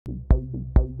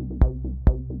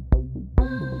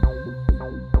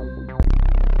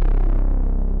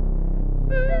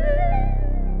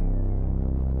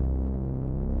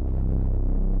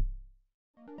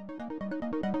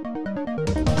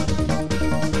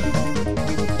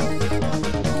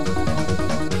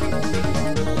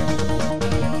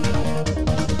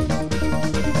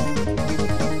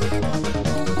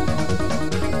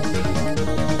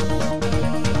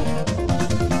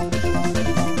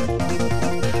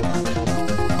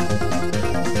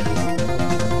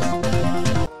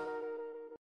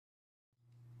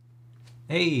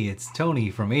Hey, it's Tony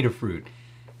from Adafruit,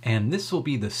 and this will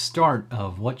be the start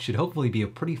of what should hopefully be a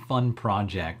pretty fun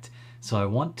project. So I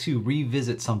want to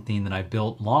revisit something that I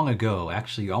built long ago,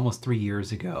 actually almost 3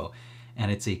 years ago,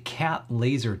 and it's a cat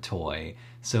laser toy.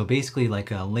 So basically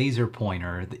like a laser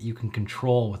pointer that you can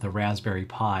control with a Raspberry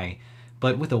Pi,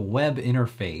 but with a web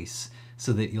interface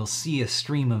so that you'll see a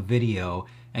stream of video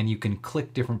and you can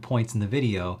click different points in the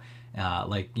video.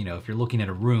 If you're looking at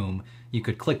a room, you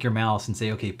could click your mouse and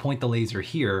say, okay, point the laser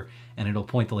here, and it'll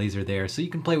point the laser there. So you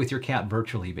can play with your cat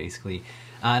virtually, basically.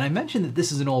 And I mentioned that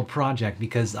this is an old project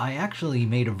because I actually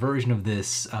made a version of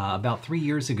this about 3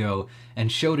 years ago and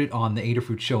showed it on the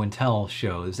Adafruit Show and Tell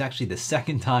show. It was actually the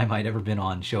second time I'd ever been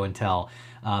on Show and Tell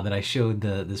that I showed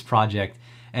this project.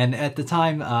 And at the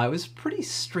time, it was pretty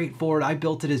straightforward. I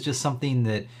built it as just something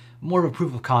that more of a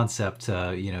proof of concept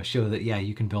to show that, yeah,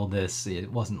 you can build this.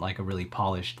 It wasn't like a really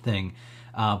polished thing.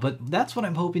 But that's what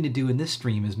I'm hoping to do in this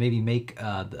stream, is maybe make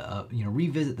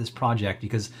revisit this project,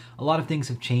 because a lot of things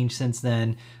have changed since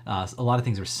then. A lot of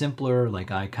things are simpler. Like,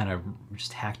 I kind of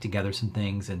just hacked together some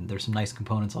things, and there's some nice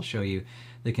components I'll show you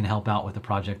that can help out with a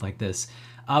project like this.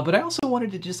 But I also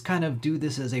wanted to just kind of do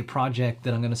this as a project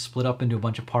that I'm going to split up into a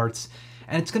bunch of parts.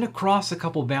 And it's going to cross a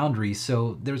couple boundaries,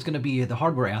 so there's going to be the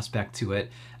hardware aspect to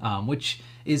it, which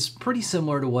is pretty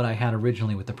similar to what I had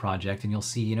originally with the project. And you'll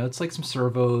see, it's like some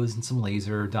servos and some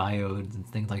laser diodes and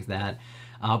things like that.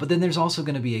 But then there's also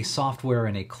going to be a software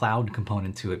and a cloud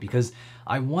component to it, because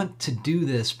I want to do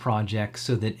this project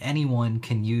so that anyone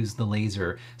can use the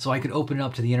laser. So I could open it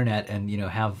up to the internet and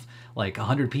have like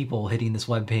 100 people hitting this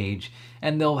web page,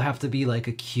 and there'll have to be like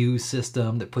a queue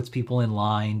system that puts people in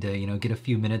line to get a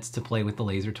few minutes to play with the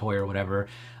laser toy or whatever.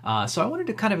 So I wanted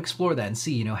to kind of explore that and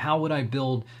see how would I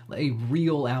build a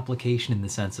real application, in the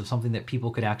sense of something that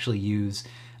people could actually use.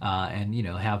 And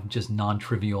have just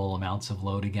non-trivial amounts of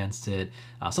load against it.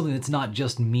 Something that's not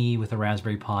just me with a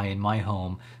Raspberry Pi in my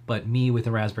home, but me with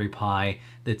a Raspberry Pi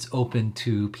that's open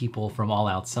to people from all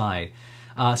outside.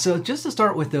 So just to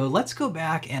start with, though, let's go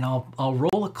back and I'll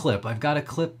roll a clip. I've got a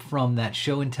clip from that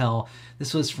show and tell.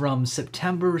 This was from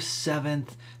September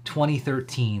 7th,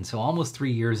 2013, so almost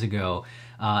 3 years ago.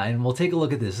 And we'll take a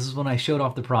look at this. This is when I showed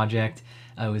off the project.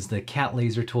 It was the Cat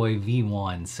Laser Toy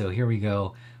V1. So here we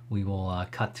go. We will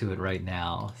cut to it right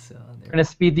now. So we're going to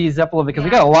speed these up a little bit because we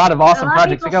got a lot of awesome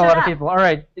projects. We got a lot of people. All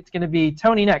right, it's going to be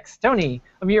Tony next. Tony,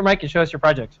 unmute your mic and show us your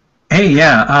project. Hey,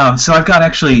 yeah. So I've got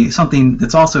actually something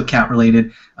that's also cat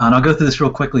related, and I'll go through this real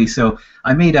quickly. So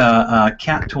I made a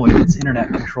cat toy that's internet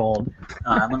controlled.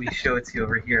 Let me show it to you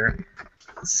over here.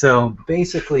 So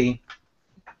basically,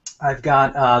 I've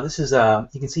got this is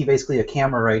you can see basically a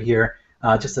camera right here,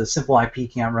 just a simple IP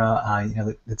camera.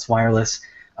 It's wireless.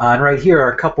 And right here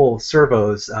are a couple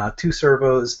servos, 2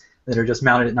 servos that are just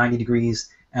mounted at 90 degrees,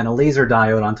 and a laser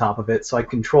diode on top of it, so I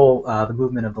control the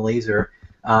movement of the laser.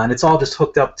 And it's all just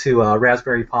hooked up to a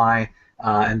Raspberry Pi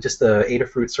and just the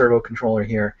Adafruit servo controller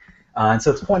here. And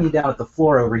so it's pointing down at the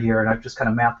floor over here, and I've just kind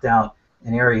of mapped out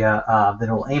an area that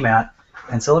it'll aim at.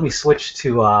 And so let me switch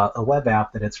to a web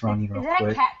app that it's running real quick. Is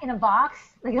that a cat in a box?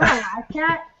 Like, is that a live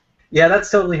cat? Yeah, that's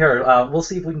totally her. We'll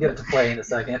see if we can get it to play in a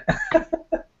second.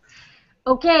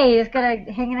 Okay, it's gonna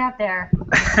hang it out there.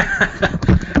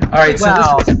 All right,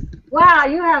 so this is... Wow,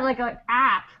 you have like an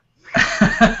app.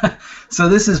 So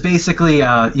this is basically,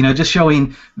 just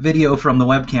showing video from the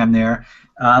webcam there.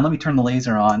 Let me turn the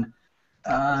laser on.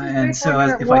 And so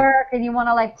if work and you want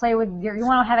to like play with you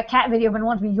want to have a cat video, but it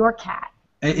wants to be your cat.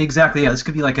 Exactly. Yeah, this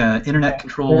could be like a internet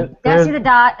controlled. I see the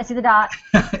dot. I see the dot.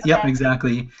 Okay. Yep,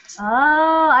 exactly.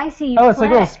 Oh, I see. Oh, it's like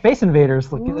little Space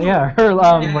Invaders looking. Yeah, her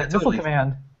missile totally.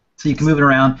 command. So you can move it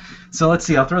around. So let's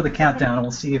see. I'll throw the cat down, and we'll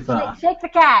see if. Shake the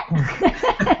cat.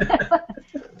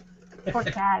 Poor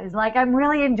cat is like, I'm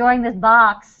really enjoying this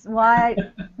box. Why?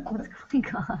 What's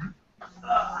going on?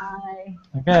 Why?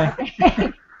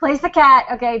 Okay. Place the cat.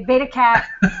 Okay, beta cat.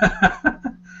 All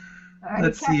right,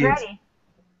 let's cat's see. Ready.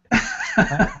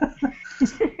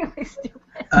 It's really stupid.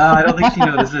 I don't think she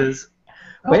notices.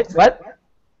 Wait, what?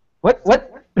 What?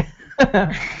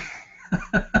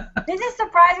 This is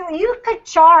surprising. You could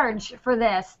charge for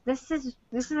this. This is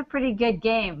a pretty good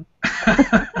game.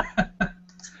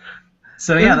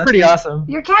 So yeah, that's pretty awesome.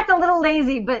 Your cat's a little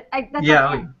lazy, but that's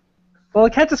okay. Well, the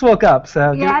cat just woke up,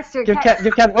 so yeah, give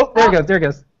cat. Oh, there it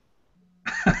goes.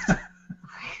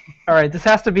 All right, this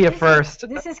has to be a first.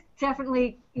 This is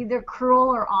definitely either cruel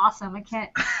or awesome. I can't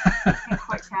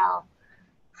quite tell.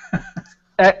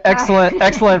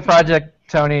 Excellent project,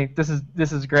 Tony. This is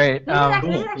great. This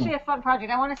is actually a fun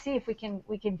project. I want to see if we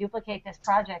can duplicate this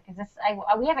project, because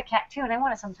we have a cat too, and I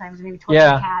want to sometimes maybe torture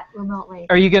a cat remotely.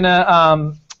 Are you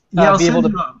gonna be able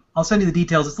to? I'll send you the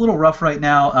details. It's a little rough right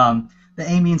now. The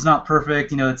aiming's not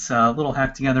perfect. It's a little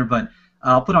hacked together, but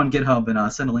I'll put it on GitHub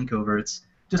and send a link over. It's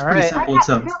just pretty simple.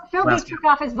 Philby took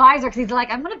off his visor because he's like,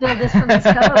 I'm going to build this from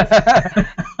the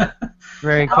coast.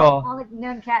 Very cool. All the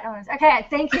known cat owners. Okay,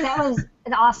 thank you. That was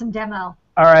an awesome demo.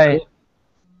 All right.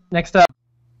 Next up.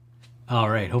 All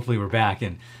right, hopefully we're back,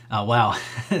 and wow,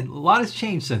 a lot has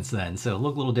changed since then, so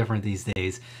look a little different these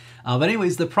days. But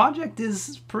anyways, the project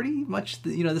is pretty much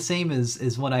the same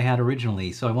as what I had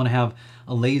originally. So I want to have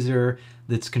a laser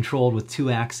that's controlled with 2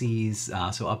 axes,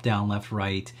 so up, down, left,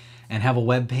 right, and have a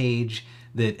web page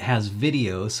that has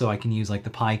video, so I can use like the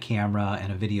Pi camera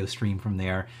and a video stream from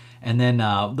there. And then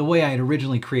the way I had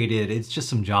originally created, it's just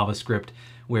some JavaScript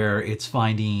where it's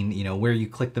finding, where you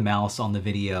click the mouse on the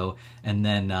video and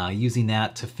then using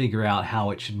that to figure out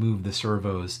how it should move the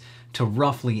servos to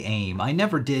roughly aim. I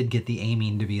never did get the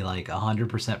aiming to be like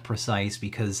 100% precise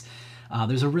because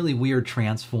there's a really weird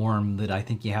transform that I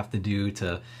think you have to do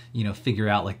to, figure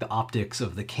out like the optics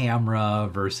of the camera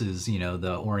versus,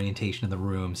 the orientation of the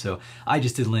room. So I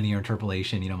just did linear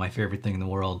interpolation, my favorite thing in the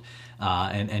world,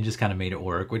 and just kind of made it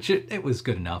work, which it was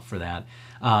good enough for that.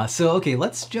 So, okay,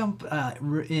 let's jump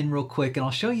in real quick, and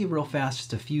I'll show you real fast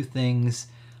just a few things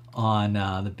on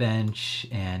the bench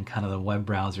and kind of the web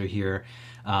browser here.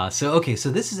 So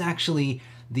this is actually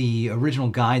the original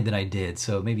guide that I did.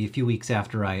 So maybe a few weeks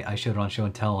after I showed it on Show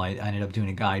and Tell, I ended up doing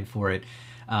a guide for it.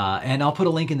 And I'll put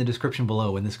a link in the description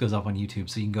below when this goes up on YouTube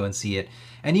so you can go and see it.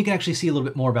 And you can actually see a little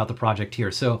bit more about the project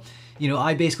here. So,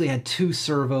 I basically had 2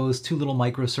 servos, 2 little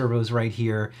micro servos right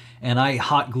here, and I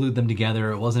hot glued them together.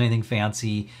 It wasn't anything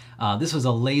fancy. This was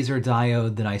a laser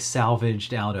diode that I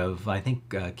salvaged out of, I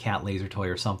think, a cat laser toy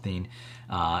or something.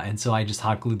 And so I just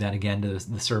hot glued that again to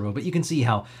the servo. But you can see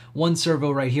how one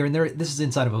servo right here, and this is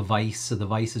inside of a vise, so the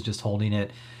vise is just holding it.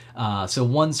 So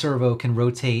one servo can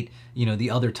rotate, the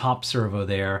other top servo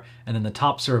there, and then the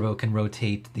top servo can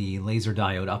rotate the laser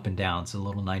diode up and down, so a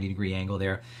little 90-degree angle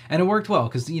there. And it worked well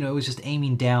because, it was just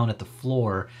aiming down at the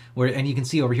floor, and you can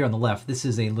see over here on the left, this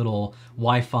is a little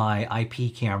Wi-Fi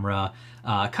IP camera,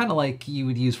 kind of like you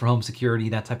would use for home security,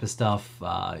 that type of stuff.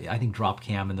 I think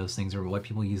Dropcam and those things are what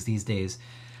people use these days.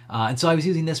 And so I was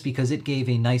using this because it gave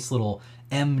a nice little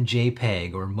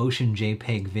MJPEG or motion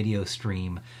JPEG video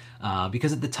stream.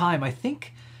 Because at the time, I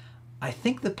think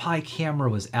the Pi camera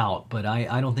was out, but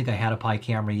I don't think I had a Pi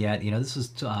camera yet. This was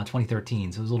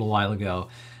 2013, so it was a little while ago.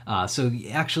 So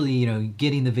actually,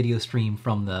 getting the video stream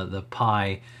from the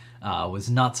Pi was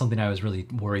not something I was really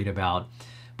worried about.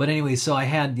 But anyway, so I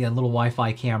had a little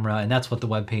Wi-Fi camera, and that's what the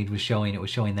web page was showing. It was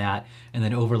showing that, and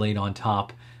then overlaid on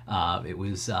top, it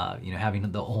was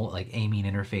having the whole like aiming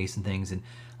interface and things. And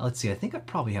let's see, I think I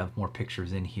probably have more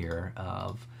pictures in here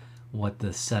of what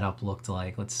the setup looked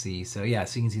like. Let's see. So yeah,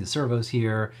 so you can see the servos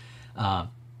here.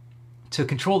 To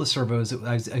control the servos,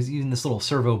 I was using this little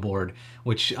servo board,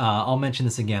 which I'll mention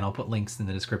this again. I'll put links in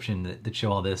the description that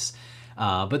show all this.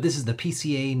 But this is the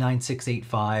PCA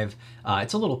 9685.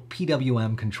 It's a little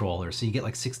PWM controller, so you get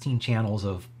like 16 channels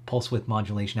of pulse width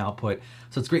modulation output.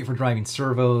 So it's great for driving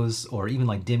servos or even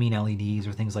like dimming LEDs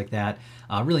or things like that.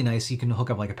 Really nice. You can hook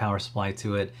up like a power supply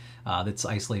to it that's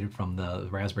isolated from the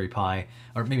Raspberry Pi,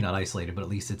 or maybe not isolated, but at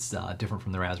least it's different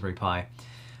from the Raspberry Pi.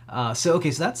 So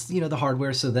that's the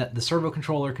hardware. So that the servo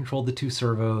controller controlled the 2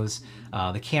 servos.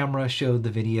 The camera showed the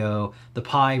video. The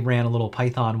Pi ran a little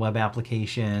Python web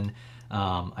application.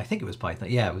 I think it was Python.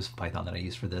 Yeah, it was Python that I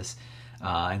used for this.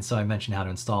 And so I mentioned how to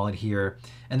install it here.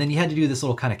 And then you had to do this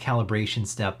little kind of calibration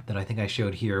step that I think I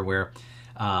showed here, where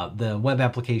the web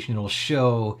application will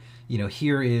show,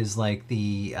 here is like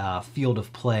the field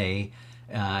of play,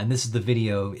 and this is the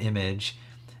video image.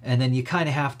 And then you kind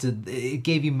of have to, it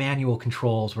gave you manual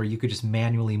controls where you could just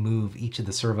manually move each of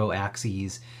the servo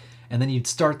axes. And then you'd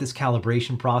start this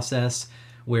calibration process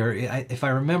where, if I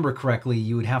remember correctly,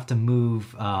 you would have to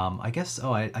move, I guess,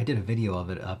 I did a video of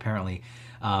it apparently.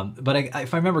 But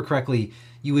if I remember correctly,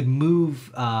 you would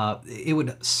move, it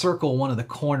would circle one of the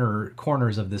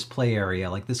corners of this play area,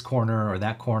 like this corner or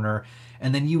that corner,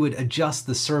 and then you would adjust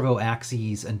the servo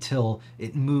axes until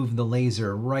it moved the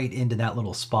laser right into that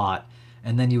little spot.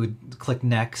 And then you would click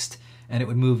next, and it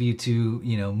would move you to,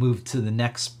 move to the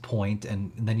next point,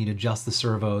 and then you'd adjust the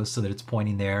servos so that it's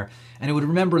pointing there. And it would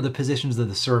remember the positions of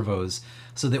the servos.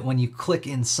 so that when you click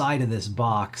inside of this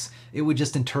box, it would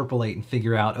just interpolate and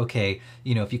figure out, okay,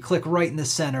 you know, if you click right in the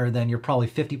center, then you're probably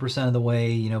 50% of the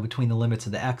way, you know, between the limits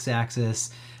of the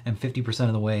x-axis and 50%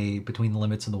 of the way between the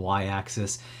limits of the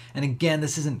y-axis. And again,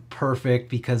 this isn't perfect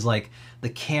because like the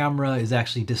camera is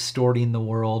actually distorting the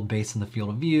world based on the field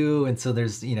of view, and so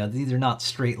there's, you know, these are not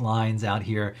straight lines out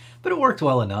here, but it worked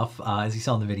well enough. As you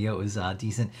saw in the video, it was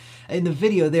decent. In the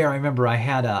video there, I remember I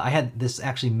had this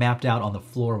actually mapped out on the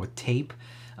floor with tape,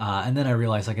 and then I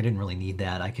realized like I didn't really need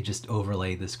that. I could just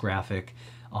overlay this graphic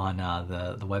on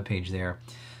the web page there.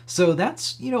 So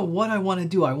that's, you know, what I want to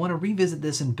do. I want to revisit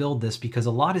this and build this because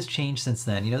a lot has changed since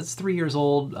then. You know, it's 3 years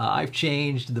old. I've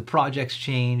changed. The project's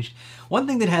changed. One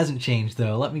thing that hasn't changed,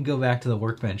 though, let me go back to the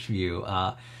workbench view.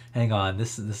 Hang on.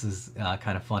 This is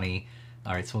kind of funny.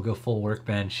 All right, so we'll go full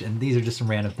workbench, and these are just some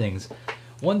random things.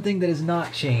 One thing that has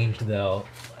not changed, though,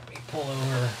 let me pull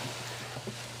over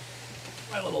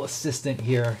my little assistant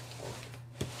here.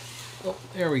 Oh,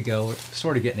 there we go. We're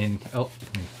sort of getting in. Oh,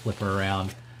 let me flip her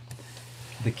around.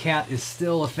 The cat is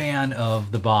still a fan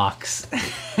of the box,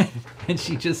 and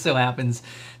she just so happens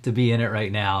to be in it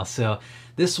right now. So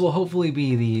this will hopefully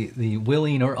be the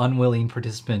willing or unwilling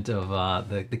participant of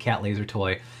the cat laser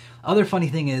toy. Other funny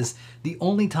thing is, the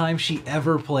only time she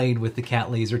ever played with the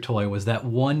cat laser toy was that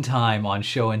one time on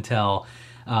Show and Tell.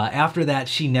 After that,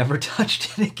 she never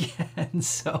touched it again.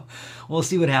 So we'll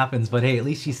see what happens. But hey, at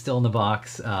least she's still in the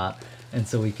box, and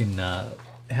so we can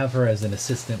have her as an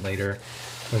assistant later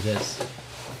for this.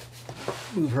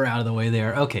 Move her out of the way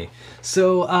there. Okay,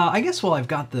 so I guess while I've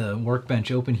got the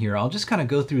workbench open here, I'll just kind of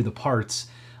go through the parts,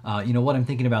 you know, what I'm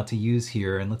thinking about to use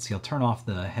here. And let's see, I'll turn off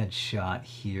the headshot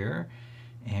here,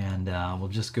 and we'll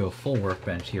just go full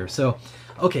workbench here. So,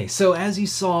 okay, so as you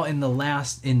saw in the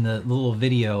little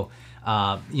video,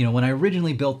 you know, when I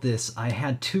originally built this, I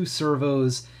had 2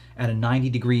 servos at a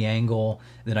 90-degree angle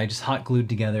that I just hot glued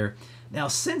together. Now,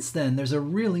 since then, there's a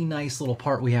really nice little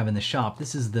part we have in the shop.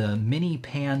 This is the mini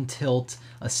pan tilt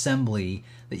assembly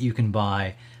that you can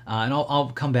buy. And I'll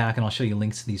come back and I'll show you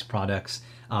links to these products.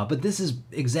 But this is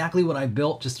exactly what I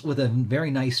built, just with a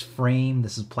very nice frame.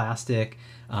 This is plastic.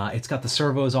 It's got the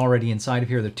servos already inside of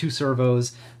here. There are 2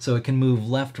 servos, so it can move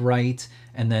left, right,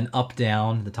 and then up,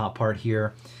 down, the top part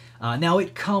here. Now,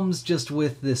 it comes just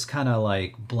with this kind of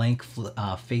like blank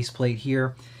faceplate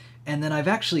here. And then I've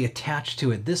actually attached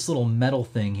to it this little metal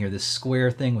thing here, this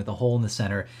square thing with a hole in the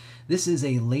center. This is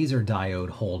a laser diode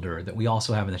holder that we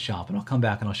also have in the shop, and I'll come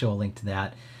back and I'll show a link to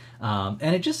that.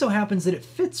 And it just so happens that it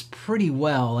fits pretty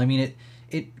well. I mean,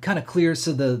 it kind of clears,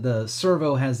 so the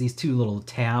servo has these 2 little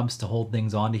tabs to hold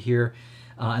things onto here.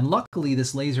 And luckily,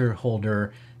 this laser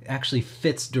holder actually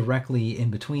fits directly in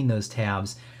between those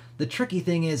tabs. The tricky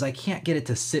thing is I can't get it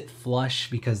to sit flush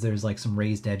because there's like some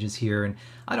raised edges here, and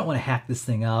I don't want to hack this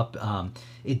thing up.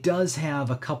 It does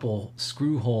have a couple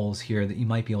screw holes here that you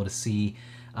might be able to see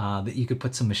that you could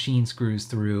put some machine screws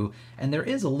through, and there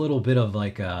is a little bit of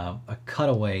like a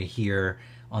cutaway here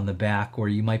on the back where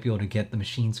you might be able to get the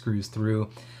machine screws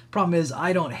through. Problem is,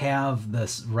 I don't have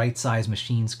the right size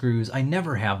machine screws. I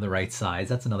never have the right size.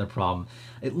 That's another problem.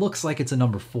 It looks like it's a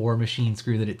number 4 machine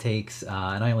screw that it takes,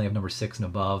 and I only have number 6 and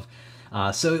above.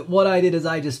 So what I did is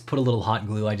I just put a little hot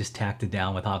glue. I just tacked it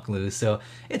down with hot glue, so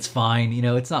it's fine. You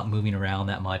know, it's not moving around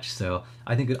that much, so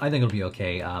I think it'll be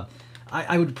okay.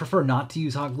 I would prefer not to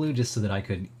use hot glue just so that I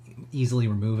could easily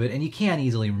remove it, and you can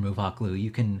easily remove hot glue.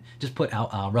 You can just put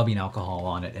rubbing alcohol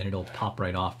on it and it'll pop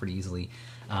right off pretty easily.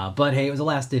 But hey, it was a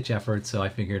last-ditch effort, so I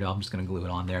figured I'm just going to glue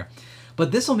it on there.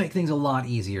 But this will make things a lot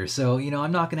easier. So, you know,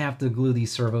 I'm not going to have to glue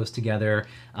these servos together.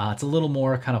 It's a little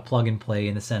more kind of plug and play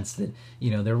in the sense that,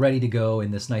 you know, they're ready to go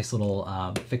in this nice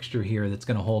little fixture here that's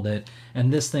going to hold it.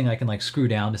 And this thing I can like screw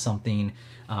down to something,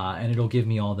 and it'll give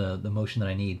me all the motion that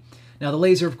I need. Now the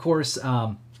laser, of course,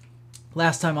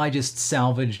 last time I just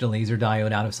salvaged a laser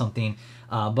diode out of something,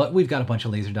 but we've got a bunch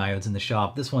of laser diodes in the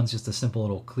shop. This one's just a simple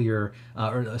little clear,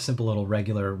 or a simple little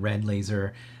regular red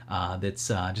laser that's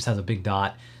just has a big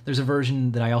dot. There's a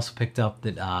version that I also picked up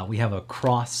that we have a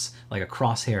like a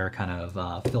crosshair kind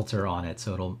of filter on it,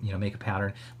 so it'll, you know, make a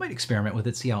pattern. Might experiment with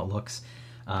it, see how it looks.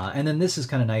 And then this is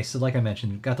kind of nice. So like I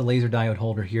mentioned, got the laser diode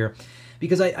holder here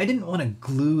because I didn't want to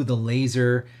glue the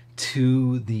laser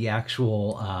to the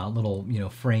actual little, you know,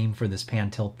 frame for this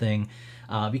pan tilt thing,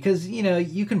 because, you know,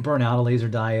 you can burn out a laser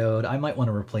diode. I might want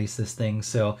to replace this thing,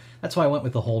 so that's why I went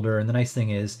with the holder. And the nice thing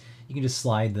is you can just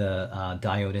slide the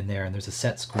diode in there, and there's a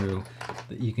set screw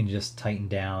that you can just tighten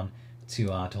down to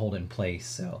hold it in place.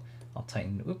 So I'll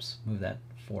tighten, oops, move that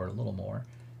forward a little more,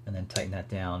 and then tighten that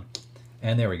down.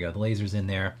 And there we go, the laser's in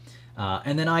there.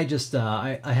 And then I just,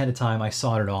 ahead of time, I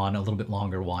soldered on a little bit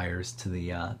longer wires to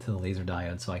the laser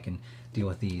diode so I can deal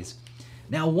with these.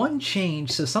 Now one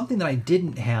change, so something that I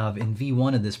didn't have in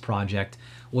V1 of this project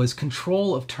was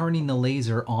control of turning the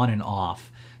laser on and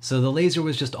off. So the laser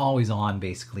was just always on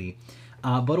basically.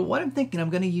 But what I'm thinking, I'm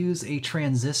going to use a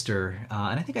transistor,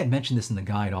 and I think I'd mentioned this in the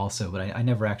guide also, but I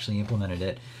never actually implemented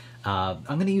it. I'm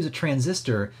going to use a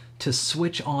transistor to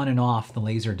switch on and off the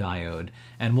laser diode,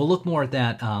 and we'll look more at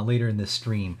that later in this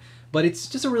stream. But it's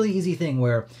just a really easy thing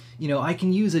where, you know, I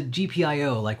can use a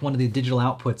GPIO, like one of the digital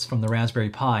outputs from the Raspberry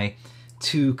Pi,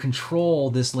 to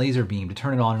control this laser beam, to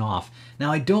turn it on and off.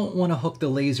 Now I don't want to hook the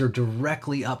laser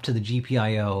directly up to the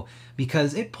GPIO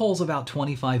because it pulls about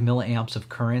 25 milliamps of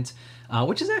current,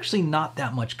 which is actually not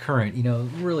that much current. You know,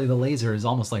 really the laser is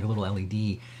almost like a little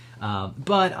LED.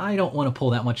 But I don't want to pull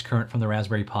that much current from the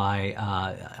Raspberry Pi.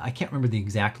 I can't remember the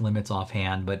exact limits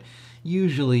offhand, but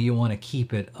usually you want to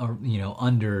keep it, you know,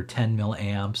 under 10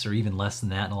 milliamps or even less than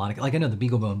that. And a lot of, like I know the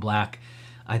BeagleBone Black,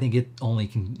 I think it only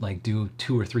can like do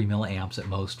 2 or 3 milliamps at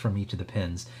most from each of the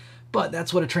pins. But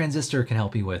that's what a transistor can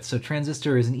help you with. So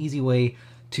transistor is an easy way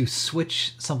to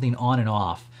switch something on and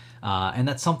off. And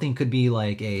that something could be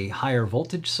like a higher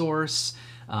voltage source,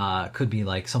 could be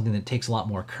like something that takes a lot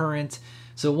more current.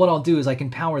 So what I'll do is I can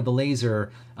power the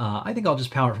laser. I think I'll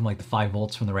just power it from like the 5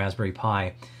 volts from the Raspberry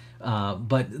Pi.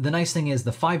 But the nice thing is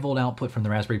the 5 volt output from the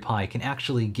Raspberry Pi can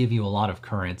actually give you a lot of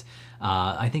current.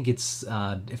 I think it's,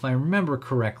 if I remember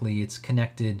correctly, it's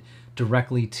connected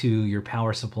directly to your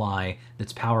power supply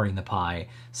that's powering the Pi.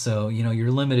 So, you know,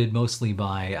 you're limited mostly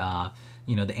by,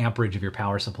 you know, the amperage of your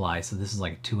power supply. So this is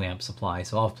like a 2 amp supply.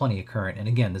 So I'll have plenty of current. And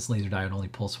again, this laser diode only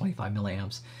pulls 25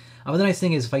 milliamps. But the nice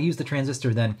thing is if I use the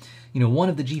transistor, then, you know, one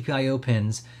of the GPIO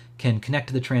pins can connect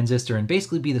to the transistor and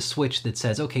basically be the switch that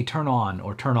says, okay, turn on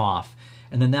or turn off.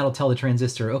 And then that'll tell the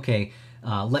transistor, okay,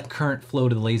 let current flow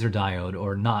to the laser diode,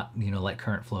 or not, you know, let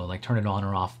current flow, like turn it on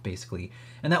or off basically.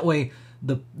 And that way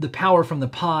the power from the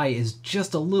Pi is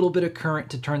just a little bit of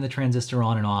current to turn the transistor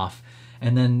on and off.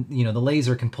 And then, you know, the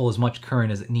laser can pull as much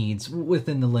current as it needs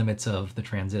within the limits of the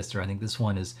transistor. I think this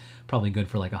one is probably good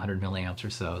for like 100 milliamps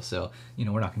or so. So, you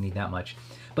know, we're not gonna need that much.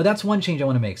 But that's one change I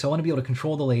want to make. So I want to be able to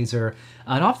control the laser.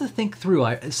 And I'll have to think through.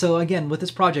 So again, with this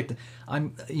project,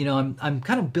 I'm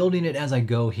kind of building it as I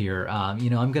go here. You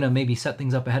know, I'm gonna maybe set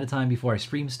things up ahead of time before I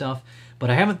stream stuff.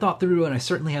 But I haven't thought through, and I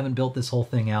certainly haven't built this whole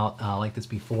thing out like this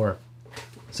before.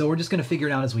 So we're just going to figure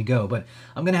it out as we go, but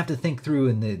I'm going to have to think through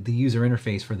in the user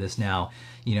interface for this now.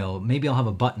 You know, maybe I'll have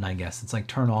a button, I guess. It's like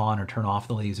turn on or turn off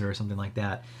the laser or something like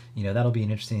that. You know, that'll be an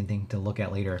interesting thing to look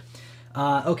at later.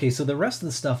 Okay, so the rest of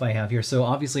the stuff I have here, so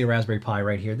obviously a Raspberry Pi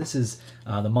right here. This is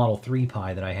the Model 3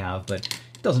 Pi that I have, but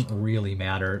it doesn't really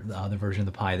matter the version of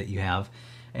the Pi that you have.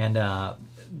 And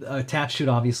attached to it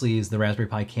obviously is the Raspberry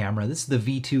Pi camera. This is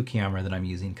the V2 camera that I'm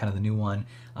using, kind of the new one.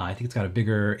 I think it's got a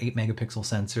bigger 8 megapixel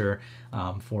sensor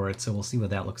for it, so we'll see what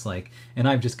that looks like. And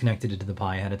I've just connected it to the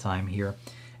Pi ahead of time here.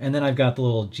 And then I've got the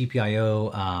little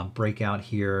GPIO breakout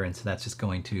here, and so that's just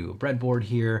going to a breadboard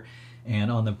here.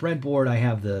 And on the breadboard I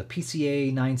have the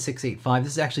PCA 9685.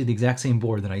 This is actually the exact same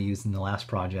board that I used in the last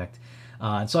project.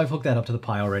 And so I've hooked that up to the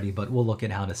Pi already, but we'll look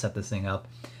at how to set this thing up.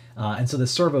 And so the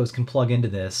servos can plug into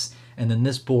this, and then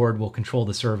this board will control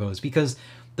the servos, because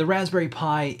the Raspberry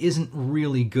Pi isn't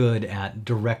really good at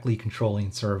directly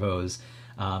controlling servos.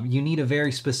 You need a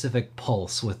very specific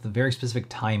pulse with a very specific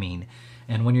timing.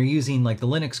 And when you're using like the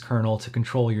Linux kernel to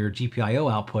control your GPIO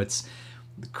outputs,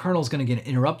 the kernel's going to get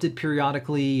interrupted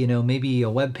periodically. You know, maybe a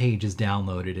web page is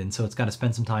downloaded, and so it's got to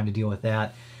spend some time to deal with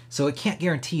that. So it can't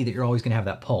guarantee that you're always going to have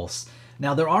that pulse.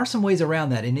 Now, there are some ways around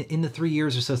that. In the 3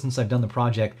 years or so since I've done the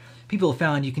project, people have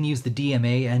found you can use the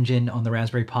DMA engine on the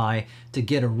Raspberry Pi to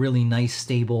get a really nice,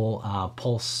 stable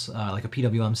pulse, like a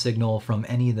PWM signal from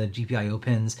any of the GPIO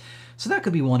pins. So that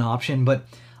could be one option, but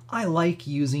I like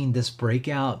using this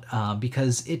breakout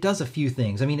because it does a few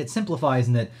things. I mean, it simplifies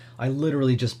in that I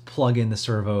literally just plug in the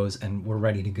servos and we're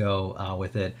ready to go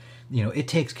with it. You know, it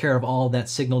takes care of all that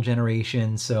signal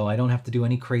generation, so I don't have to do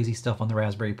any crazy stuff on the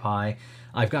Raspberry Pi.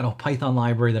 I've got a Python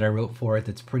library that I wrote for it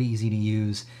that's pretty easy to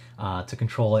use to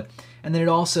control it. And then it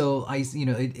also,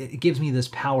 it gives me this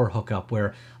power hookup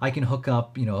where I can hook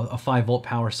up, you know, a 5 volt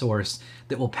power source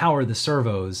that will power the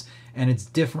servos, and it's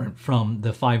different from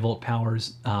the 5 volt power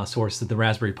source that the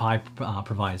Raspberry Pi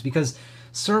provides, because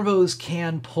servos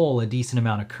can pull a decent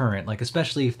amount of current, like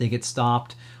especially if they get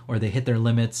stopped or they hit their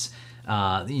limits.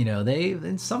 You know, they,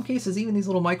 in some cases, even these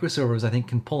little microservos, I think,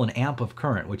 can pull an amp of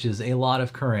current, which is a lot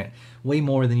of current, way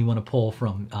more than you want to pull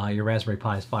from your Raspberry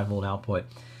Pi's 5 volt output.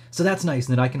 So that's nice,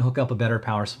 and then I can hook up a better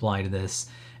power supply to this,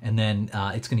 and then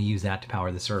it's going to use that to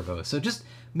power the servo. So it just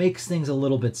makes things a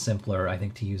little bit simpler, I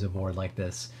think, to use a board like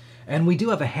this. And we do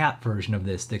have a hat version of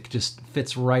this that just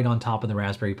fits right on top of the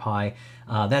Raspberry Pi.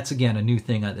 That's, again, a new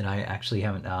thing that I actually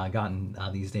haven't gotten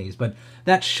these days, but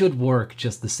that should work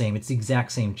just the same. It's the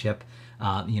exact same chip.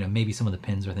 Maybe some of the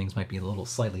pins or things might be a little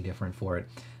slightly different for it,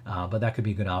 but that could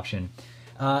be a good option.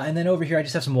 And then over here, I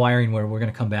just have some wiring where we're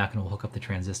going to come back and we'll hook up the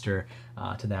transistor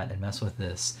to that and mess with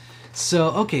this. So,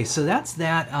 okay, so that's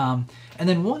that. And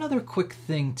then one other quick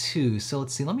thing, too. So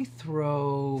let's see, let me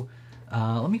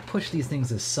push these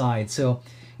things aside. So,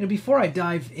 before I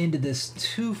dive into this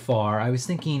too far, I was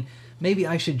thinking maybe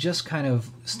I should just kind of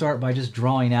start by just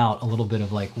drawing out a little bit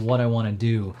of like what I want to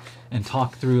do and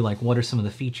talk through like what are some of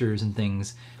the features and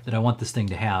things that I want this thing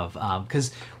to have.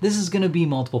 Because this is going to be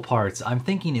multiple parts. I'm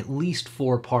thinking at least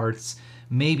 4 parts,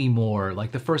 maybe more.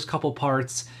 Like the first couple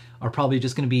parts are probably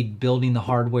just going to be building the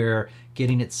hardware,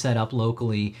 getting it set up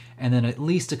locally, and then at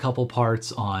least a couple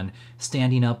parts on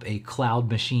standing up a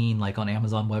cloud machine like on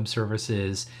Amazon Web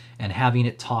Services and having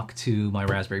it talk to my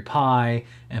Raspberry Pi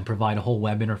and provide a whole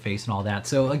web interface and all that.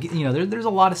 So, there's a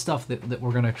lot of stuff that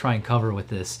we're going to try and cover with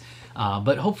this,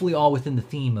 but hopefully all within the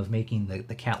theme of making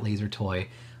the Cat Laser Toy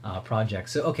project.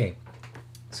 So, okay,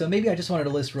 so maybe I just wanted to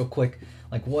list real quick,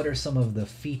 like what are some of the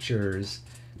features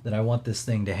that I want this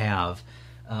thing to have.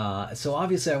 So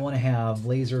obviously I want to have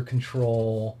laser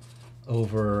control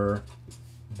over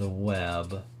the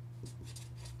web.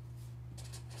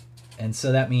 And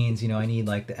so that means, I need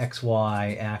like the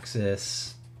XY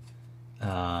axis.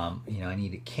 I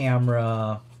need a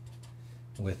camera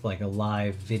with like a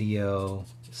live video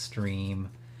stream.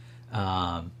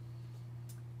 And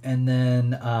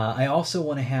then I also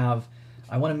want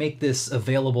to make this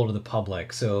available to the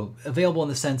public. So available in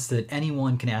the sense that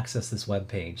anyone can access this web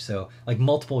page. So like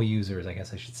multiple users, I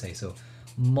guess I should say. So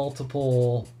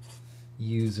multiple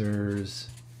users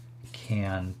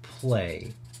can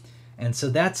play. And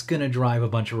so that's going to drive a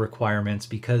bunch of requirements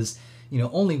because,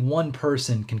 only one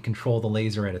person can control the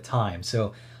laser at a time.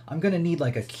 So I'm going to need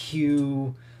like a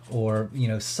queue or,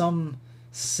 some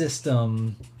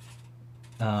system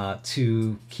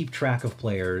to keep track of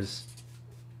players.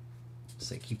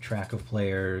 Say keep track of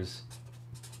players.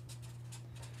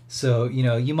 So,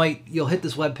 you'll hit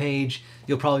this web page,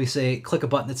 you'll probably click a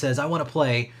button that says, I want to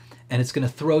play, and it's going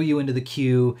to throw you into the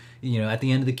queue, at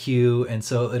the end of the queue, and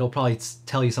so it'll probably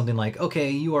tell you something like, okay,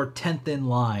 you are 10th in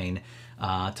line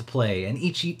to play, and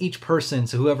each person,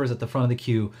 so whoever's at the front of the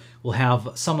queue, will have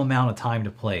some amount of time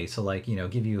to play, so like,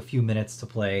 give you a few minutes to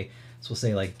play, so we'll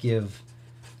say like give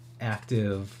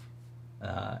active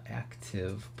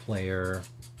player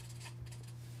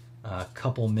a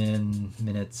couple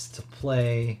minutes to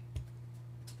play.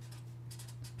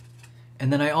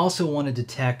 And then I also want to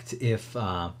detect if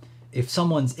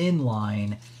someone's in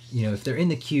line, if they're in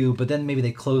the queue, but then maybe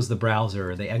they close the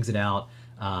browser or they exit out.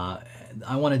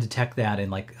 I want to detect that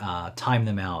and like time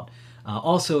them out.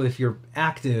 Also, if you're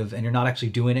active and you're not actually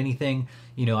doing anything,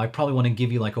 I probably want to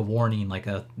give you like a warning, like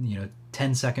a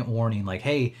 10-second warning, like,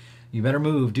 hey, you better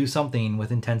move, do something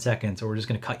within 10 seconds, or we're just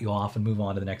going to cut you off and move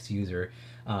on to the next user.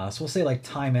 So we'll say like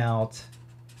timeout,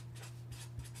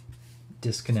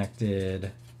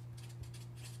 disconnected,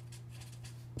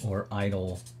 or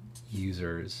idle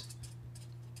users.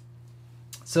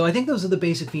 So I think those are the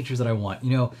basic features that I want.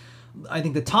 I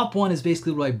think the top one is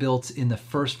basically what I built in the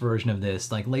first version of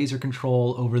this, like laser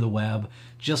control over the web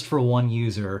just for one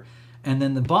user. And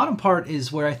then the bottom part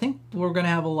is where I think we're going to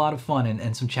have a lot of fun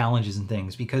and some challenges and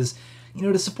things because,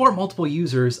 to support multiple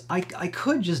users, I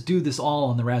could just do this all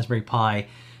on the Raspberry Pi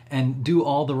and do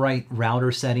all the right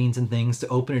router settings and things to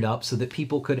open it up so that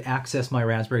people could access my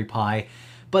Raspberry Pi.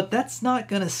 But that's not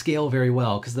going to scale very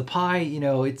well because the Pi,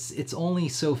 it's only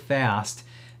so fast.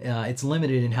 It's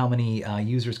limited in how many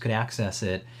users could access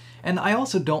it. And I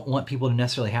also don't want people to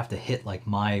necessarily have to hit like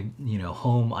my,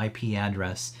 home IP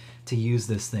address to use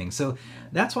this thing. So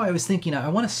that's why I was thinking I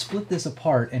want to split this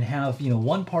apart and have,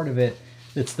 one part of it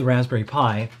that's the Raspberry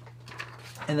Pi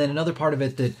and then another part of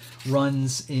it that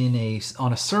runs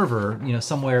on a server,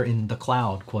 somewhere in the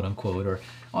cloud, quote unquote, or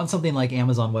on something like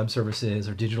Amazon Web Services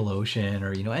or DigitalOcean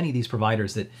or, any of these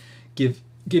providers that give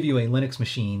you a Linux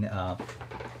machine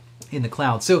in the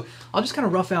cloud. So I'll just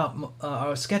kind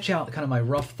of sketch out kind of my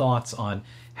rough thoughts on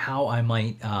how I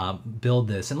might build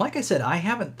this. And like I said, I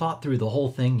haven't thought through the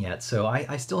whole thing yet, so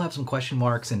I still have some question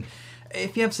marks. And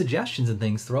if you have suggestions and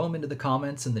things, throw them into the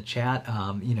comments in the chat.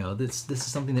 This is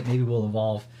something that maybe we'll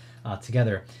evolve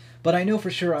together. But I know for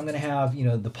sure I'm going to have,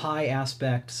 the Pi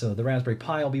aspect. So the Raspberry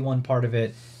Pi will be one part of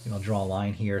it. I'll draw a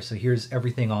line here. So here's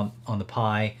everything on the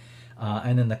Pi.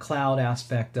 And then the cloud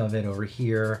aspect of it over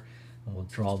here, and we'll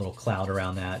draw a little cloud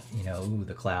around that, you know, ooh,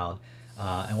 the cloud.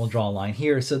 And we'll draw a line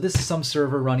here. So this is some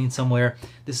server running somewhere.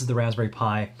 This is the Raspberry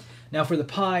Pi. Now for the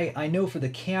Pi, I know for the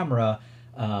camera,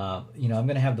 you know, I'm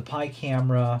going to have the Pi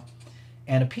camera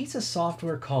and a piece of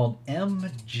software called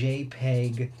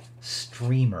MJPEG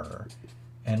Streamer.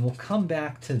 And we'll come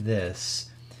back to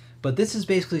this. But this is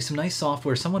basically some nice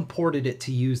software. Someone ported it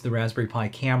to use the Raspberry Pi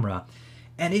camera.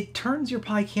 And it turns your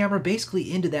Pi camera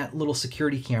basically into that little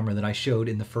security camera that I showed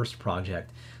in the first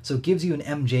project. So it gives you an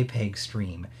MJPEG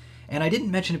stream. And I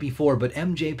didn't mention it before, but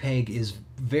MJPEG is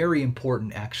very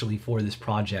important actually for this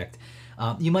project.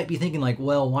 You might be thinking like,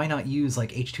 well, why not use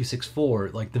like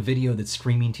H.264, like the video that's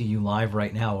streaming to you live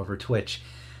right now over Twitch?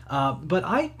 But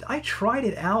I tried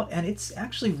it out, and it's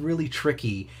actually really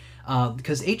tricky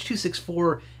because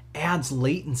H.264 adds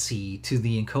latency to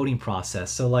the encoding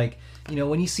process. So like, you know,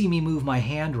 when you see me move my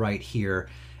hand right here,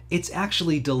 it's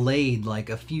actually delayed like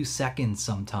a few seconds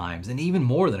sometimes, and even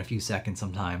more than a few seconds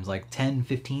sometimes, like 10,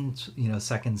 15, you know,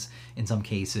 seconds in some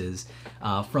cases,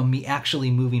 from me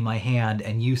actually moving my hand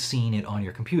and you seeing it on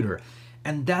your computer.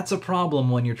 And that's a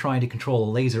problem when you're trying to control a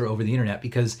laser over the internet,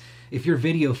 because if your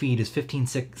video feed is 15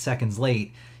 seconds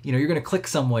late, you know, you're going to click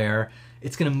somewhere,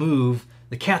 it's going to move,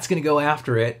 the cat's going to go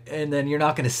after it, and then you're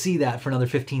not going to see that for another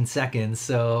 15 seconds.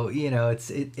 So, you know,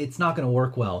 it's not going to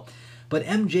work well. But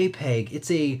MJPEG,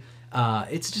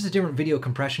 it's just a different video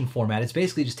compression format. It's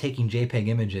basically just taking JPEG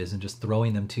images and just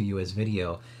throwing them to you as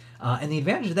video. And the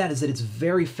advantage of that is that it's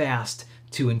very fast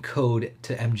to encode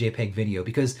to MJPEG video,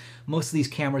 because most of these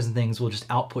cameras and things will just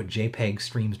output JPEG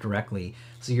streams directly.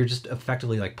 So you're just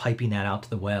effectively like piping that out to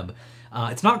the web.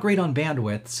 It's not great on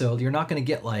bandwidth, so you're not going to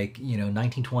get like, you know,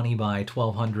 1920 by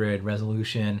 1200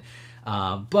 resolution.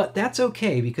 But that's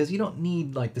okay, because you don't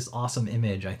need like this awesome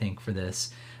image, I think, for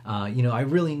this. You know, I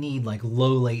really need like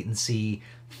low latency,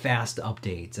 fast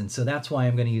updates, and so that's why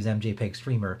I'm going to use MJPEG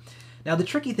Streamer. Now the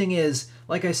tricky thing is,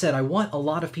 like I said, I want a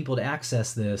lot of people to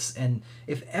access this, and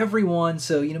if everyone,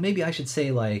 so, you know, maybe I should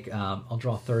say like, I'll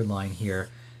draw a third line here.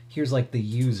 Here's like the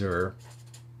user,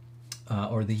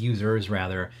 or the users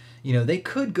rather. You know, they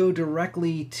could go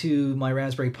directly to my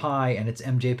Raspberry Pi and its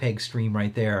MJPEG stream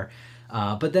right there.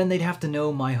 But then they'd have to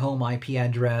know my home IP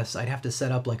address. I'd have to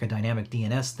set up like a dynamic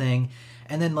DNS thing.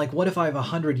 And then like, what if I have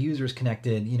 100 users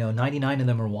connected, you know, 99 of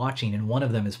them are watching and one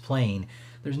of them is playing?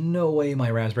 There's no way my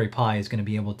Raspberry Pi is going to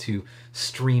be able to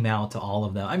stream out to all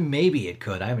of them. I mean, maybe it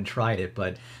could. I haven't tried it,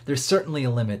 but there's certainly a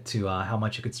limit to how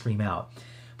much it could stream out.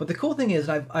 But the cool thing is,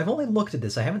 I've only looked at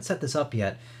this. I haven't set this up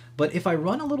yet. But if I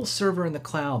run a little server in the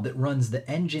cloud that runs the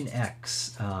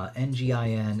Nginx,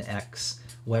 Nginx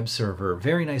web server,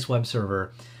 very nice web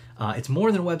server. It's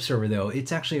more than a web server though.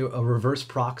 It's actually a reverse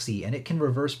proxy, and it can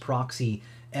reverse proxy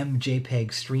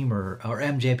MJPEG streamer or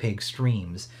MJPEG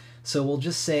streams. So we'll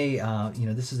just say, you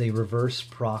know, this is a reverse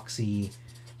proxy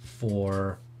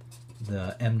for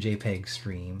the MJPEG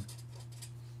stream,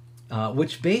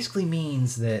 which basically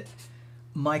means that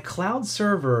my cloud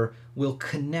server will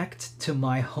connect to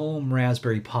my home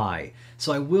Raspberry Pi.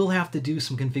 So I will have to do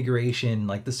some configuration,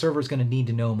 like the server's going to need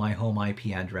to know my home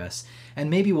IP address. And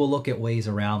maybe we'll look at ways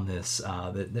around this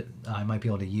that I might be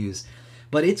able to use.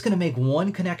 But it's going to make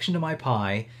one connection to my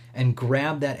Pi and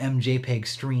grab that MJPEG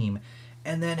stream.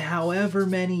 And then however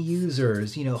many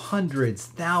users, you know, hundreds,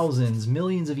 thousands,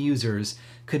 millions of users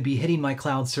could be hitting my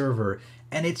cloud server,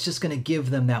 and it's just going to give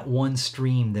them that one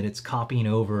stream that it's copying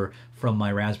over from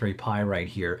my Raspberry Pi right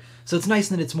here. So it's nice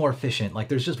that it's more efficient. Like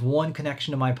there's just one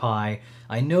connection to my Pi.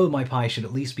 I know my Pi should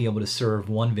at least be able to serve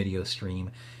one video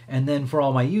stream. And then for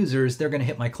all my users, they're going to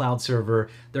hit my cloud server,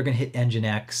 they're going to hit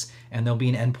Nginx, and there'll be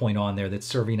an endpoint on there that's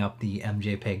serving up the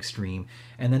MJPEG stream.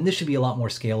 And then this should be a lot more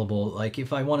scalable. Like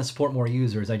if I want to support more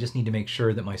users, I just need to make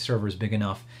sure that my server is big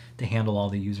enough to handle all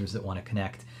the users that want to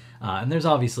connect. And there's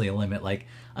obviously a limit. Like,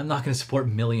 I'm not going to support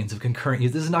millions of concurrent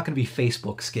users. This is not going to be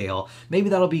Facebook scale. Maybe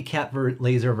that'll be Cat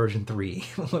Laser version 3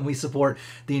 when we support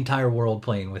the entire world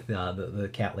playing with the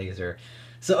Cat Laser.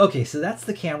 So, okay, so that's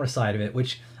the camera side of it,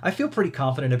 which I feel pretty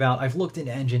confident about. I've looked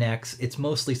into Nginx. It's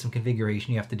mostly some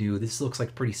configuration you have to do. This looks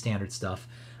like pretty standard stuff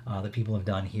that people have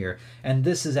done here. And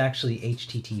this is actually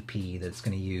HTTP that it's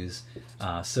going to use.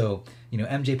 So, you know,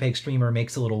 MJPEG Streamer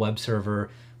makes a little web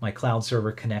server. My cloud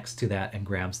server connects to that and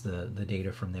grabs the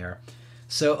data from there.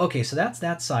 So, okay, so that's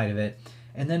that side of it.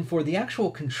 And then for the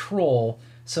actual control,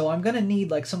 so I'm going to need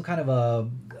like some kind of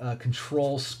a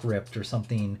control script or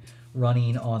something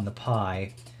running on the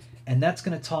Pi. And that's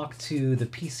going to talk to the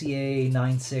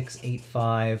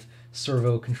PCA9685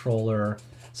 servo controller.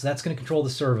 So that's going to control the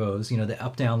servos, you know, the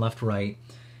up, down, left, right.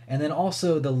 And then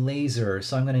also the laser.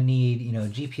 So I'm going to need, you know,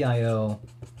 GPIO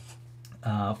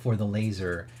for the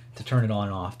laser to turn it on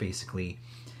and off, basically.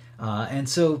 And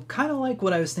so kind of like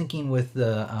what I was thinking with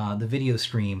the video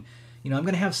stream, I'm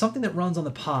going to have something that runs on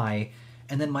the Pi,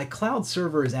 and then my cloud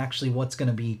server is actually what's going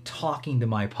to be talking to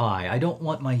my Pi. I don't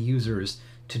want my users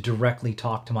to directly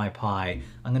talk to my Pi.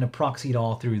 I'm going to proxy it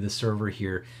all through the server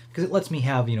here because it lets me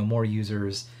have more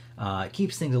users. It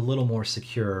keeps things a little more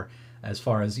secure as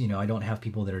far as I don't have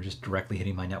people that are just directly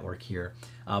hitting my network here.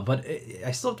 But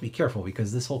I still have to be careful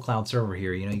because this whole cloud server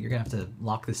here, you're gonna have to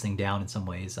lock this thing down in some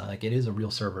ways. Like it is a real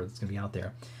server that's gonna be out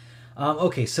there.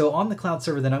 Okay, so on the cloud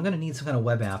server, then I'm gonna need some kind of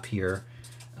web app here,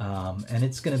 and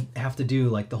it's gonna have to do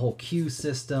like the whole queue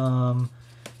system.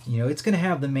 It's gonna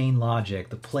have the main logic,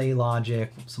 the play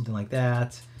logic, something like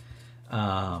that.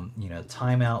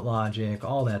 Timeout logic,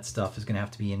 all that stuff is gonna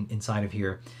have to be inside of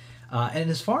here. And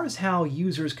as far as how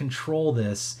users control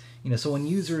this, so when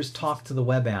users talk to the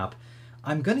web app,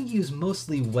 I'm going to use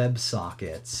mostly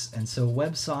WebSockets. And so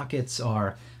WebSockets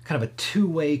are kind of a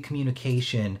two-way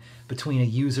communication between a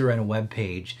user and a web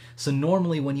page. So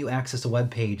normally when you access a web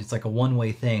page, it's like a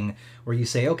one-way thing where you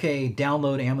say, okay,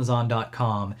 download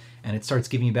Amazon.com, and it starts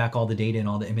giving you back all the data and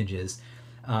all the images.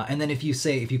 And then if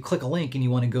you click a link and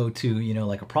you want to go to,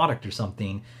 like a product or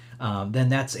something, then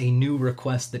that's a new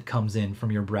request that comes in from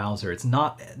your browser. It's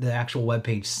not the actual web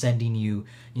page sending you,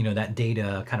 that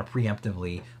data kind of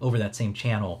preemptively over that same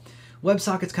channel.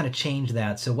 WebSockets kind of change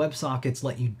that. So WebSockets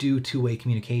let you do two-way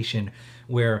communication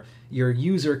where your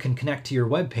user can connect to your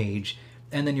web page,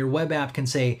 and then your web app can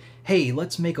say, hey,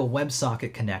 let's make a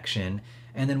WebSocket connection.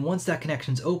 And then once that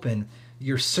connection's open,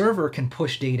 your server can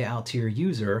push data out to your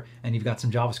user, and you've got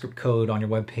some JavaScript code on your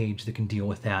web page that can deal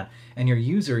with that. And your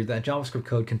user, that JavaScript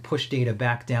code, can push data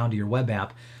back down to your web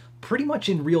app pretty much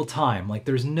in real time. Like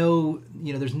there's no,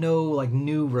 like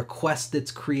new request that's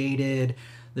created.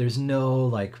 There's no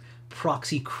like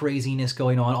proxy craziness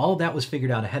going on. All of that was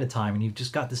figured out ahead of time, and you've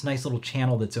just got this nice little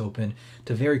channel that's open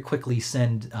to very quickly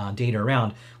send data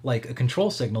around, like a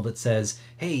control signal that says,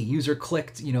 hey, user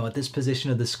clicked at this position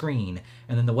of the screen,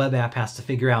 and then the web app has to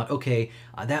figure out, okay,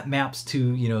 that maps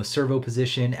to servo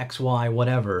position XY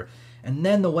whatever, and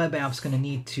then the web app's going to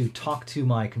need to talk to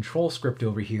my control script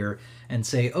over here and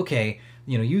say, okay,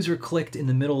 user clicked in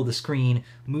the middle of the screen,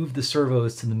 move the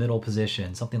servos to the middle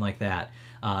position, something like that.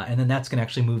 And then that's going to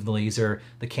actually move the laser,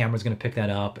 the camera's going to pick that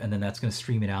up, and then that's going to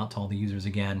stream it out to all the users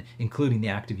again, including the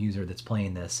active user that's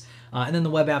playing this. And then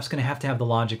the web app's going to have the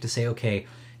logic to say, okay,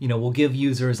 we'll give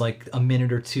users like a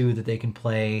minute or two that they can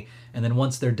play, and then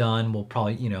once they're done, we'll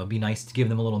probably, be nice to give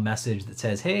them a little message that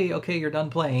says, hey, okay, you're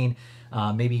done playing.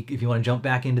 Maybe if you want to jump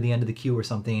back into the end of the queue or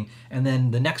something, and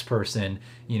then the next person,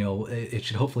 it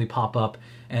should hopefully pop up.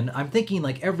 And I'm thinking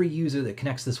like every user that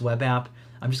connects this web app,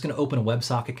 I'm just going to open a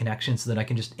WebSocket connection so that I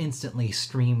can just instantly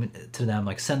stream to them,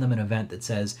 like send them an event that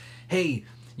says, hey,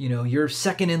 you're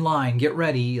second in line, get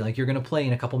ready, like you're going to play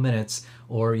in a couple minutes,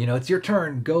 or, it's your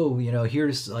turn, go,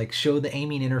 here's like show the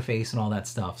aiming interface and all that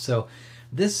stuff. So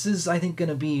this is, I think, going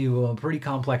to be a pretty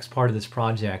complex part of this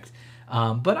project.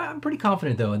 But I'm pretty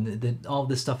confident though, and that all of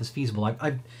this stuff is feasible.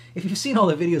 If you've seen all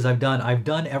the videos I've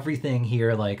done everything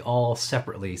here like all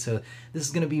separately. So this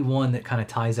is going to be one that kind of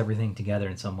ties everything together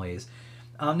in some ways.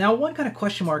 Now, one kind of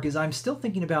question mark is I'm still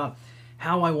thinking about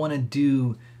how I want to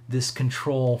do this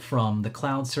control from the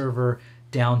cloud server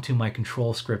down to my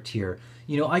control script here.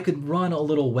 I could run a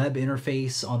little web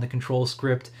interface on the control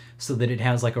script so that it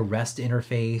has like a REST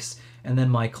interface, and then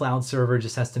my cloud server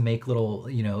just has to make little,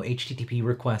 HTTP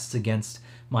requests against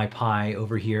my Pi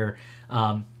over here.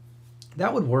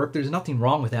 That would work. There's nothing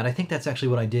wrong with that. I think that's actually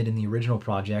what I did in the original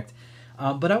project.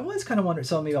 But I was kind of wondering,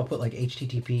 so maybe I'll put like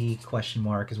HTTP ?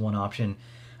 As one option.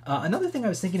 Another thing I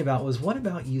was thinking about was, what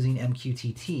about using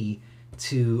MQTT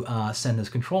to send those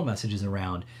control messages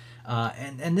around?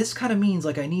 And this kind of means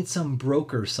like I need some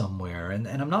broker somewhere, and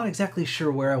I'm not exactly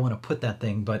sure where I want to put that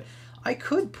thing, but I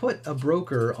could put a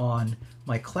broker on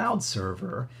my cloud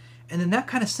server, and then that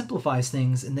kind of simplifies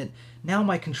things in that now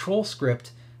my control script,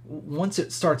 once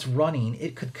it starts running,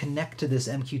 it could connect to this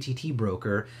MQTT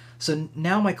broker. So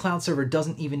now my cloud server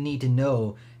doesn't even need to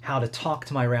know how to talk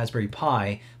to my Raspberry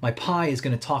Pi. My Pi is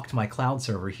going to talk to my cloud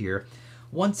server here.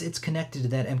 Once it's connected to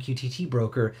that MQTT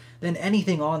broker, then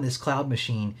anything on this cloud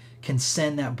machine can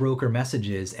send that broker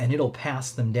messages, and it'll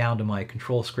pass them down to my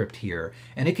control script here.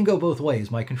 And it can go both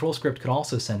ways. My control script could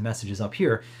also send messages up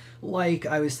here. Like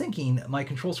I was thinking, my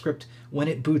control script, when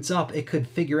it boots up, it could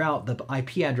figure out the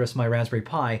IP address of my Raspberry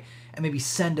Pi and maybe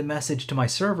send a message to my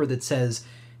server that says,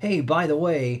 hey, by the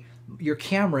way, your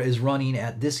camera is running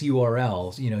at this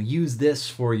URL, use this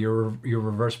for your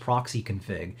reverse proxy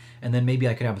config. And then maybe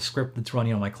I could have a script that's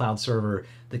running on my cloud server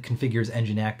that configures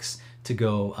Nginx to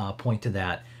go point to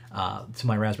that, to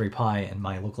my Raspberry Pi and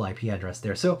my local IP address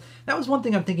there. So that was one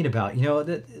thing I'm thinking about, you know,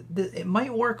 that it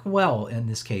might work well in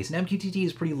this case. And MQTT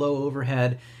is pretty low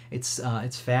overhead. It's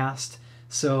fast.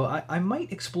 So I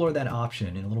might explore that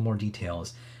option in a little more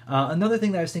details. Another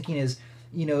thing that I was thinking is,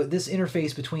 you know, this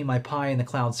interface between my Pi and the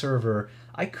cloud server,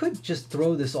 I could just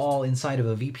throw this all inside of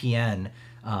a VPN,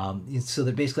 so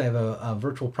that basically I have a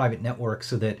virtual private network,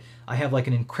 so that I have like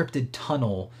an encrypted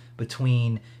tunnel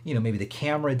between, you know, maybe the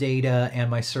camera data and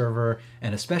my server,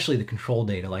 and especially the control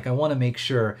data. Like, I want to make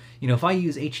sure, you know, if I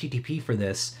use HTTP for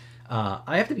this,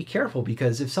 I have to be careful,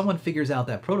 because if someone figures out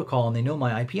that protocol and they know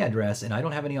my IP address and I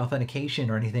don't have any authentication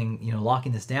or anything, you know,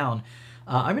 locking this down,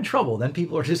 I'm in trouble. Then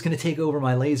people are just going to take over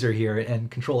my laser here and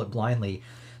control it blindly.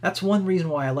 That's one reason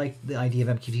why I like the idea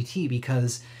of MQTT,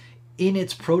 because in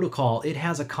its protocol, it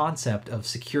has a concept of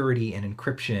security and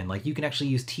encryption. Like, you can actually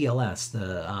use TLS,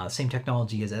 the same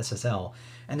technology as SSL,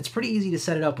 and it's pretty easy to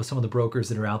set it up with some of the brokers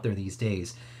that are out there these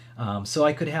days. So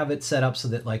I could have it set up so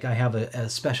that, like, I have a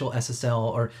special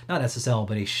SSL, or not SSL,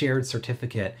 but a shared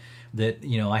certificate that,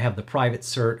 you know, I have the private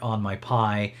cert on my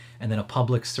Pi and then a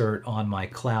public cert on my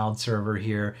cloud server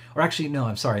here. Or actually, no,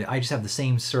 I'm sorry, I just have the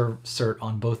same cert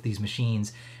on both these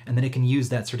machines, and then it can use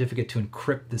that certificate to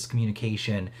encrypt this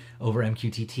communication over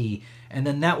MQTT. And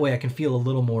then that way I can feel a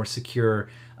little more secure,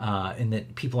 in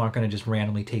that people aren't going to just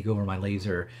randomly take over my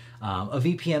laser. A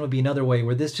VPN would be another way,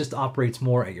 where this just operates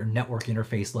more at your network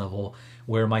interface level,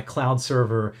 where my cloud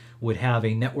server would have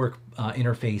a network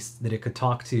interface that it could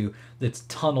talk to that's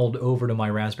tunneled over to my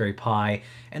Raspberry Pi.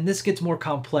 And this gets more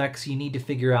complex. You need to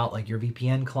figure out like your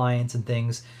VPN clients and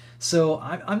things. So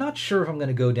I'm not sure if I'm going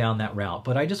to go down that route,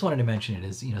 but I just wanted to mention it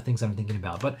as, you know, things I'm thinking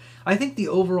about. But I think the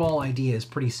overall idea is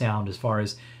pretty sound, as far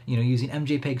as, you know, using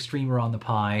MJPEG Streamer on the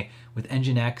Pi with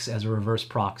Nginx as a reverse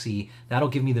proxy. That'll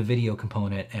give me the video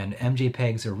component, and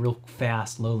MJPEGs are real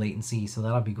fast, low latency, so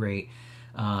that'll be great.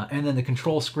 And then the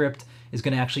control script is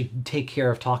going to actually take care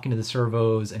of talking to the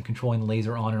servos and controlling the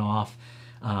laser on and off.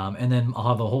 And then I'll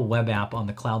have a whole web app on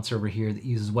the cloud server here that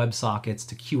uses WebSockets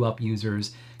to queue up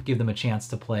users, give them a chance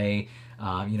to play,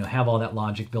 you know, have all that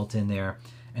logic built in there.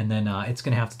 And then it's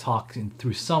going to have to talk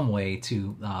through some way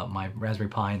to my Raspberry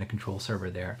Pi and the control server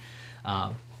there.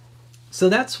 So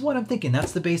that's what I'm thinking.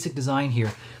 That's the basic design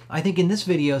here. I think in this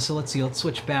video, so let's see, let's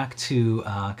switch back to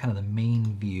kind of the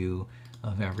main view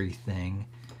of everything.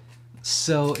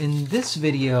 So in this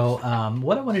video,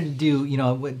 what I wanted to do, you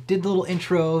know, did the little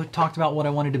intro, talked about what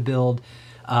I wanted to build.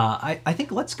 I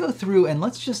think let's go through and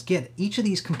let's just get each of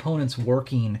these components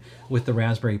working with the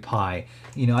Raspberry Pi.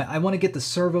 You know, I want to get the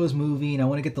servos moving, I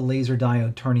want to get the laser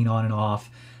diode turning on and off.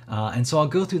 And so I'll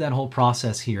go through that whole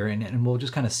process here, and we'll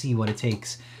just kind of see what it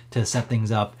takes to set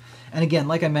things up. And again,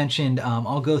 like I mentioned,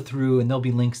 I'll go through, and there'll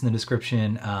be links in the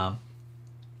description.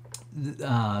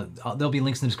 There'll be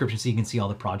links in the description so you can see all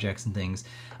the projects and things.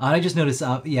 And I just noticed,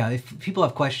 yeah, if people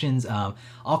have questions,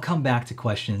 I'll come back to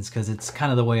questions, because it's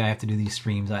kind of the way I have to do these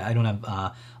streams. I don't have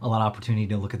a lot of opportunity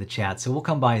to look at the chat, so we'll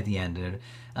come by at the end.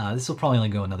 And this will probably only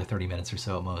go another 30 minutes or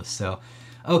so at most. So,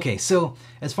 okay, so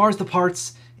as far as the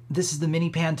parts, this is the mini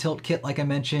pan tilt kit, like I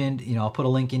mentioned. You know, I'll put a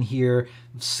link in here.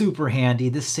 Super handy.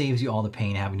 This saves you all the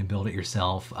pain having to build it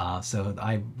yourself. So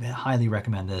I highly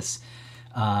recommend this.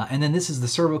 And then this is the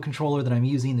servo controller that I'm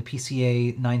using, the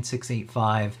PCA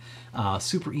 9685.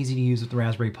 Super easy to use with the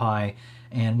Raspberry Pi.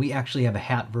 And we actually have a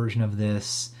hat version of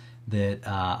this that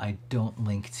I don't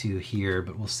link to here,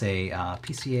 but we'll say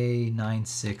PCA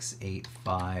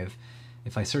 9685.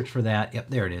 If I search for that, yep,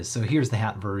 there it is. So here's the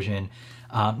hat version.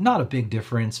 Not a big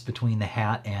difference between the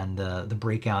hat and the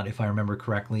breakout, if I remember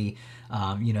correctly.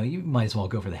 You know, you might as well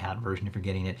go for the hat version if you're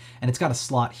getting it. And it's got a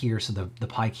slot here so the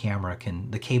Pi camera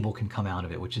the cable can come out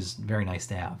of it, which is very nice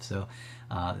to have. So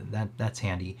that's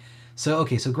handy. So,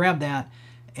 okay, so grab that.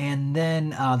 And then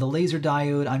the laser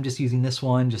diode, I'm just using this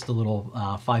one, just a little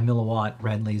 5 milliwatt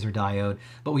red laser diode.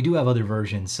 But we do have other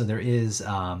versions. So there is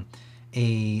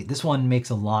this one makes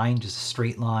a line, just a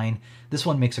straight line. This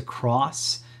one makes a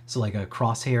cross. So like a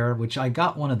crosshair, which I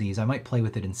got one of these. I might play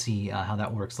with it and see how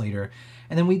that works later.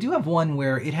 And then we do have one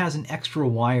where it has an extra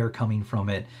wire coming from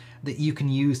it that you can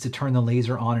use to turn the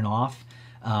laser on and off.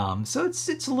 So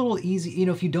it's a little easy. You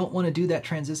know, if you don't want to do that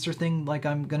transistor thing like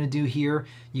I'm going to do here,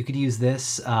 you could use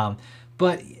this.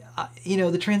 But you know,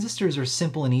 the transistors are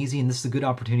simple and easy, and this is a good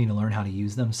opportunity to learn how to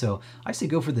use them. So I say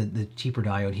go for the cheaper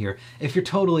diode here. If you're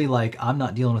totally like, I'm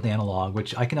not dealing with analog,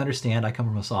 which I can understand, I come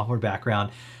from a software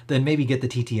background, then maybe get the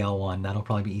TTL one. That'll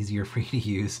probably be easier for you to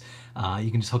use. You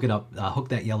can just hook it up, hook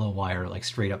that yellow wire like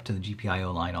straight up to the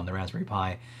GPIO line on the Raspberry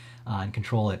Pi and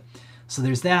control it. So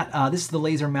there's that. This is the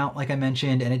laser mount, like I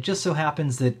mentioned, and it just so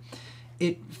happens that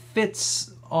it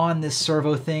fits on this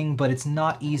servo thing, but it's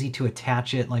not easy to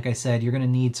attach it. Like I said, you're going to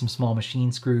need some small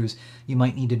machine screws. You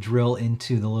might need to drill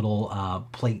into the little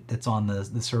plate that's on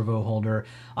the servo holder.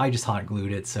 I just hot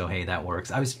glued it, so hey, that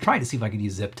works. I was trying to see if I could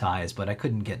use zip ties, but I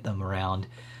couldn't get them around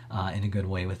in a good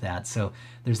way with that. So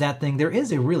there's that thing. There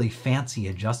is a really fancy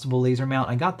adjustable laser mount.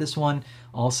 I got this one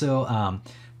also,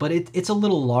 but it's a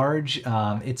little large.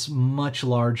 It's much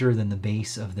larger than the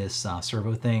base of this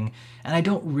servo thing. And I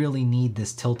don't really need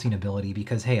this tilting ability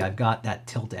because, hey, I've got that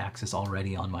tilt axis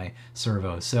already on my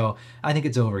servo. So I think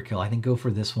it's overkill. I think go for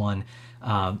this one.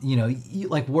 You know,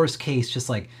 like worst case, just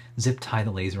like zip tie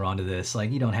the laser onto this.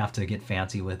 Like you don't have to get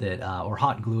fancy with it or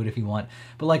hot glue it if you want.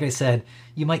 But like I said,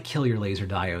 you might kill your laser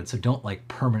diode. So don't like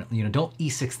permanently, you know, don't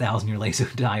E6000 your laser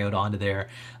diode onto there.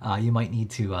 You might need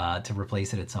to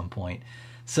replace it at some point.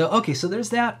 So, okay, so there's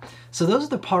that. So those are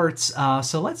the parts.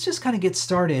 So let's just kind of get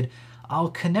started. I'll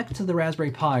connect to the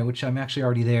Raspberry Pi, which I'm actually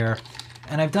already there.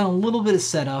 And I've done a little bit of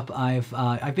setup.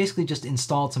 I've basically just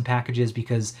installed some packages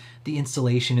because the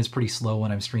installation is pretty slow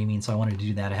when I'm streaming, so I wanted to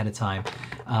do that ahead of time.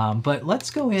 But let's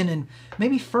go in and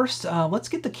maybe first, let's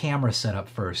get the camera set up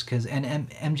first, and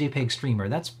MJPEG Streamer.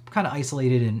 That's kind of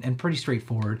isolated and pretty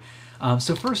straightforward.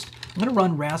 So first, I'm going to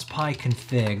run raspi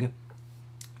config.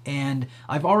 And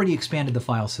I've already expanded the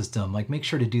file system. Like, make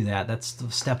sure to do that. That's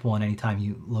step one anytime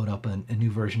you load up a new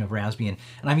version of Raspbian.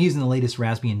 And I'm using the latest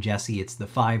Raspbian Jessie. It's the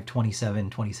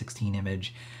 5/27/2016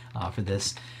 image for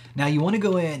this. Now, you want to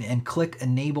go in and click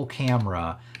Enable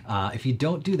Camera. If you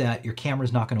don't do that, your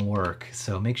camera's not going to work.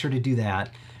 So make sure to do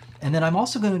that. And then I'm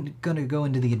also going to go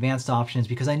into the advanced options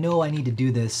because I know I need to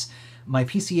do this. My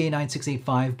PCA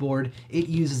 9685 board, it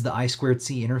uses the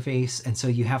I2C interface, and so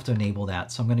you have to enable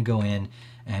that. So I'm going to go in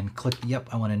and click, yep,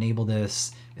 I want to enable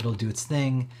this. It'll do its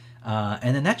thing.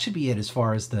 And then that should be it as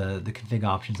far as the config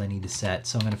options I need to set.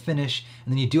 So I'm going to finish,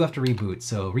 and then you do have to reboot.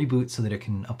 So reboot so that it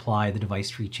can apply the device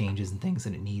tree changes and things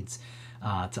that it needs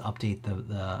to update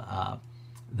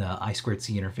the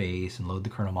I2C interface and load the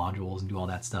kernel modules and do all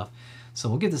that stuff. So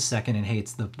we'll give this a second, and hey,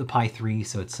 it's the Pi 3,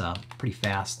 so it's pretty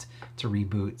fast to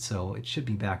reboot. So it should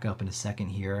be back up in a second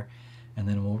here. And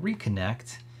then we'll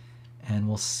reconnect, and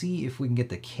we'll see if we can get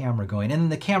the camera going. And then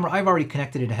the camera, I've already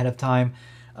connected it ahead of time.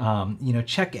 You know,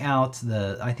 check out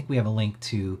I think we have a link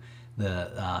to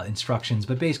the instructions,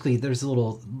 but basically there's a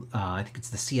little, I think it's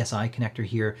the CSI connector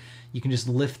here. You can just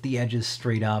lift the edges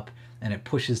straight up, and it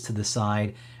pushes to the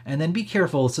side. And then be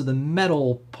careful, so the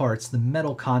metal parts, the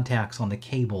metal contacts on the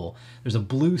cable, there's a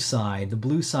blue side. The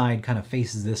blue side kind of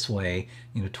faces this way,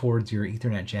 you know, towards your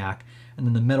Ethernet jack, and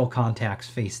then the metal contacts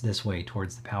face this way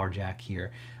towards the power jack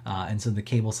here. And so the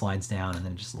cable slides down and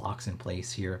then it just locks in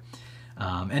place here.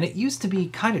 And it used to be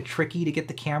kind of tricky to get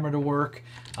the camera to work.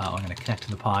 I'm going to connect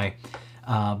to the Pi.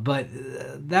 But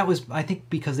that was, I think,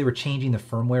 because they were changing the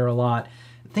firmware a lot.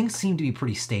 Things seem to be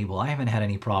pretty stable. I haven't had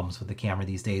any problems with the camera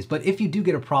these days. But if you do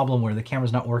get a problem where the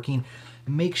camera's not working,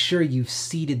 make sure you've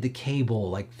seated the cable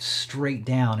like straight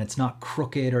down. It's not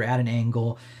crooked or at an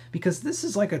angle, because this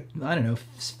is like a, I don't know,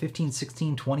 15,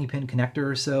 16, 20 pin connector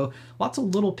or so. Lots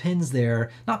of little pins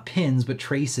there, not pins, but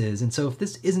traces. And so if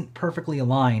this isn't perfectly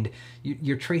aligned,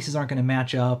 your traces aren't going to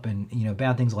match up, and you know,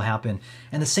 bad things will happen.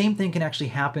 And the same thing can actually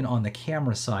happen on the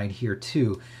camera side here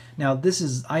too. Now this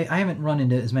is, I haven't run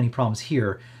into as many problems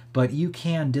here, but you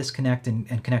can disconnect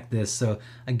and connect this. So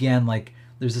again, like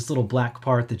there's this little black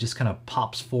part that just kind of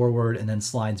pops forward and then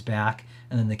slides back,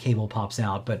 and then the cable pops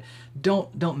out. But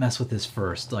don't mess with this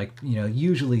first. Like, you know,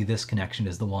 usually this connection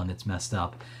is the one that's messed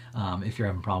up if you're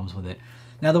having problems with it.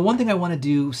 Now the one thing I want to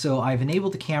do, so I've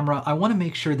enabled the camera, I want to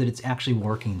make sure that it's actually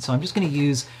working. So I'm just going to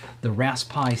use the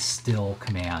raspi still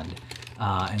command.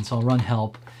 And so I'll run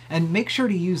help, and make sure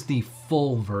to use the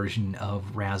full version of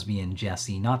Raspbian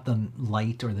Jessie, not the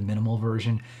light or the minimal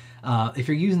version. If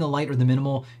you're using the light or the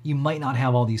minimal, you might not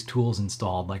have all these tools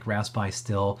installed like raspi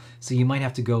still, so you might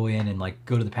have to go in and like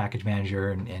go to the package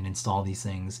manager and install these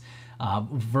things,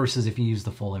 versus if you use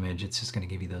the full image, it's just going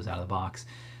to give you those out of the box.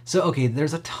 So okay,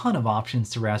 there's a ton of options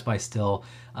to raspi still.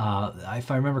 If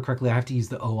I remember correctly, I have to use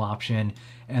the O option,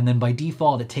 and then by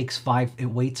default it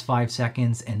waits 5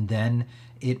 seconds, and then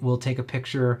it will take a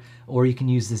picture, or you can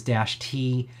use this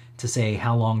 -T to say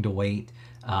how long to wait.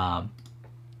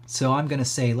 So I'm going to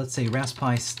say, let's say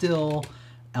raspi still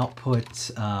output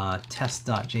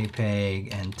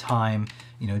test.jpg and time,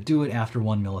 you know, do it after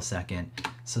 1 millisecond.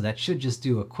 So that should just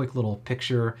do a quick little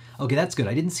picture. Okay, that's good.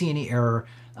 I didn't see any error.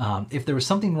 If there was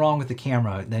something wrong with the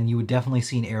camera, then you would definitely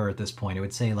see an error at this point. It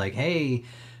would say like, hey,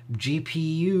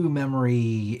 GPU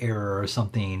memory error or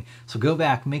something. So go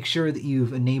back, make sure that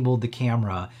you've enabled the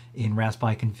camera in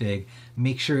Raspberry config,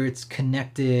 make sure it's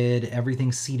connected,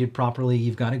 everything's seated properly,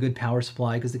 you've got a good power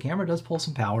supply, because the camera does pull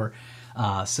some power.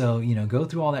 So, you know, go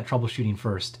through all that troubleshooting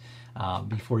first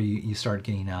before you start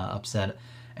getting upset.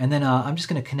 And then I'm just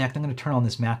going to connect, I'm going to turn on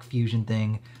this Mac Fusion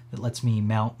thing that lets me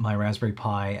mount my Raspberry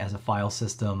Pi as a file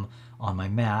system on my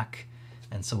Mac.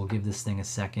 And so we'll give this thing a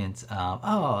second.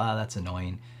 That's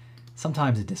annoying.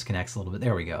 Sometimes it disconnects a little bit.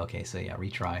 There we go. Okay, so yeah,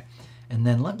 retry. And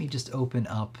then let me just open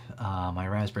up my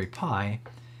Raspberry Pi.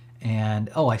 And,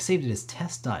 oh, I saved it as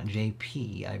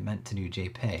test.jp. I meant to do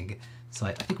JPEG. So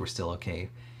I think we're still okay.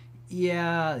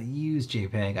 Yeah, use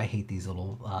JPEG. I hate these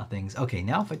little things. Okay,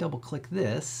 now if I double click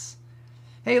this,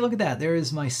 hey, look at that. There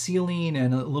is my ceiling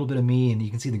and a little bit of me, and you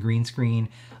can see the green screen.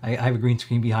 I have a green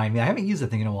screen behind me. I haven't used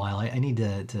that thing in a while. I need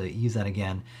to use that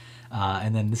again.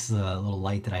 And then this is a little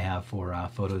light that I have for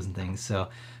photos and things. So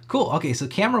cool. Okay, so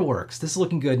camera works. This is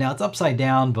looking good. Now it's upside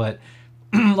down, but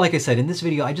like I said, in this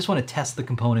video, I just want to test the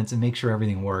components and make sure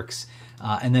everything works.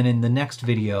 And then in the next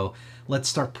video, let's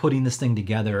start putting this thing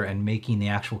together and making the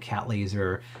actual cat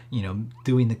laser, you know,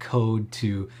 doing the code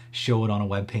to show it on a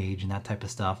web page and that type of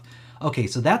stuff. Okay,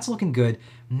 so that's looking good.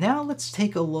 Now let's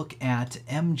take a look at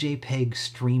MJPEG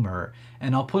Streamer,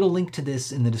 and I'll put a link to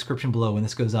this in the description below when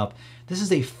this goes up. This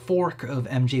is a fork of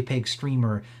MJPEG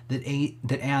Streamer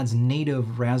that adds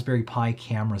native Raspberry Pi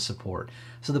camera support.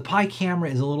 So the Pi camera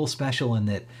is a little special in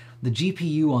that the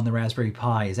GPU on the Raspberry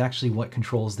Pi is actually what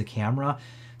controls the camera.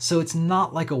 So it's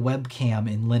not like a webcam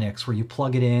in Linux where you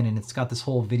plug it in and it's got this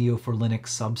whole video for Linux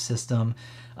subsystem.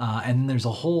 And there's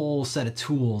a whole set of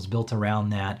tools built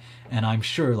around that. And I'm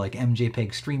sure like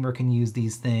MJPEG Streamer can use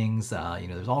these things. You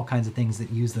know, there's all kinds of things that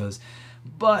use those.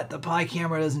 But the Pi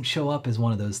camera doesn't show up as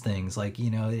one of those things. Like, you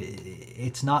know,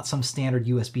 it's not some standard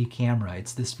USB camera.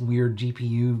 It's this weird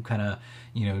GPU kind of,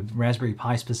 you know, Raspberry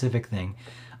Pi specific thing.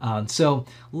 So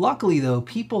luckily though,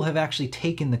 people have actually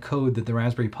taken the code that the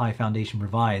Raspberry Pi Foundation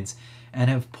provides and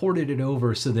have ported it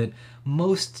over so that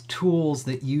most tools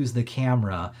that use the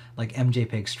camera, like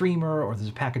MJPEG Streamer, or there's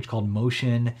a package called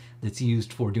Motion that's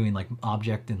used for doing like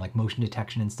object and like motion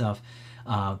detection and stuff,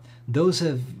 most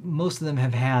of them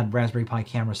have had Raspberry Pi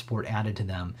camera support added to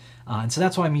them. And so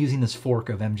that's why I'm using this fork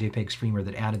of MJPEG Streamer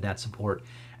that added that support.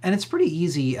 And it's pretty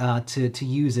easy to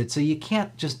use it, so you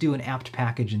can't just do an apt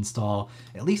package install,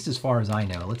 at least as far as I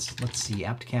know. Let's see,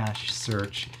 apt cache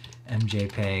search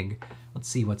MJPEG. Let's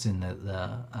see what's in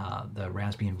the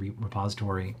Raspbian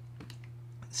repository.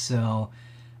 So,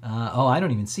 oh, I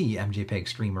don't even see MJPEG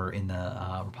Streamer in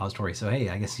the repository. So hey,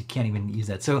 I guess you can't even use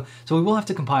that. So we will have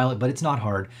to compile it, but it's not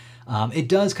hard. It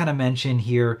does kind of mention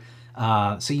here.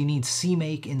 So you need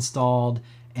CMake installed,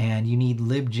 and you need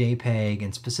libjpeg,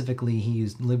 and specifically he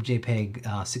used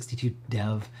libjpeg 62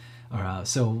 dev.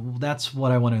 So that's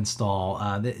what I want to install.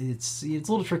 It's a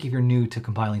little tricky if you're new to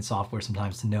compiling software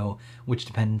sometimes to know which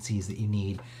dependencies that you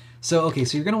need. So okay,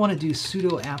 so you're going to want to do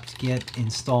sudo apt-get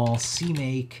install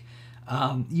CMake.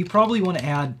 You probably want to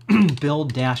add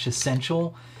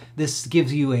build-essential. This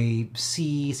gives you a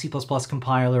C, C++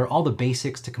 compiler, all the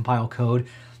basics to compile code.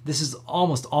 This is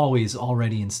almost always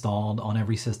already installed on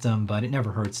every system, but it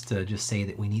never hurts to just say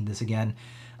that we need this again.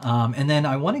 And then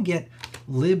I want to get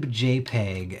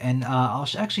libjpeg, and I'll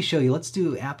actually show you. Let's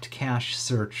do apt cache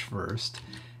search first.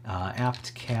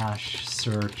 Apt cache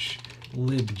search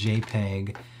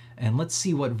libjpeg, and let's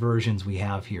see what versions we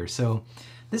have here. So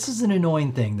this is an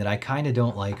annoying thing that I kind of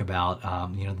don't like about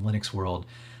you know, the Linux world.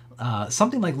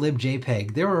 Something like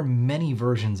libjpeg, there are many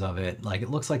versions of it. Like, it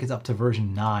looks like it's up to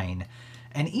version 9.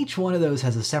 And each one of those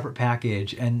has a separate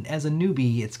package, and as a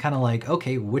newbie, it's kind of like,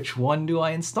 okay, which one do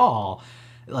I install?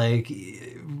 Like,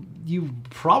 you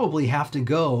probably have to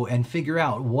go and figure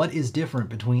out what is different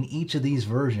between each of these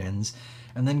versions,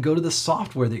 and then go to the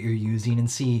software that you're using and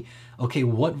see, okay,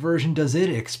 what version does it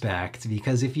expect?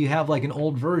 Because if you have like an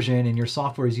old version and your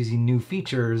software is using new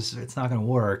features, it's not going to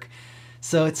work.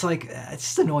 So it's like, it's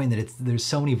just annoying that there's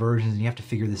so many versions and you have to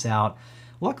figure this out.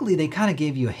 Luckily, they kind of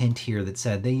gave you a hint here that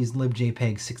said they use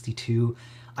libjpeg 62.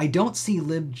 I don't see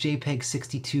libjpeg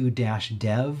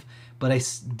 62-dev, but I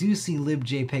do see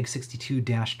libjpeg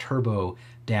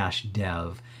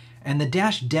 62-turbo-dev. And the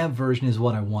 -dev version is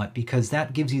what I want, because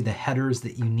that gives you the headers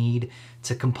that you need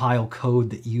to compile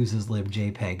code that uses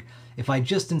libjpeg. if I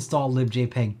just install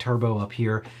libjpeg turbo up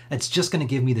here, it's just going to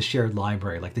give me the shared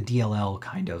library, like the DLL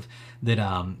kind of, that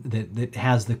that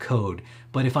has the code.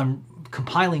 But if I'm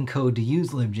compiling code to use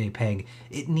libjpeg,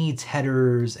 it needs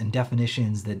headers and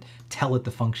definitions that tell it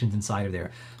the functions inside of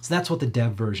there. So that's what the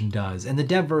dev version does. And the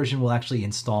dev version will actually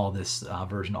install this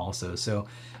version also. So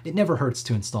it never hurts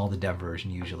to install the dev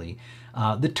version usually.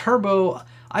 The turbo,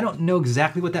 I don't know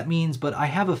exactly what that means, but I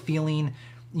have a feeling,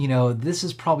 you know, this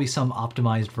is probably some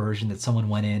optimized version that someone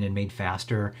went in and made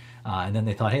faster, and then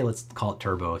they thought, hey, let's call it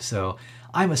turbo. So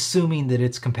I'm assuming that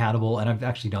it's compatible, and I've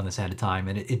actually done this ahead of time,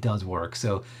 and it does work.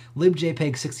 So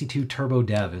libjpeg62 turbo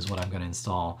dev is what I'm going to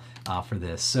install for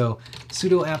this. So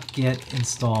sudo apt-get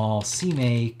install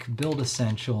cmake build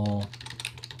essential,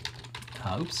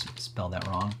 oops, spelled that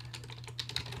wrong,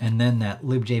 and then that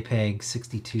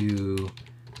libjpeg62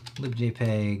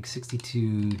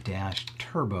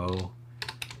 turbo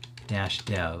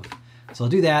dev. So I'll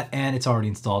do that, and it's already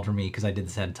installed for me because I did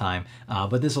this ahead of time,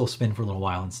 but this will spin for a little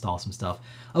while, install some stuff.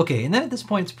 Okay, and then at this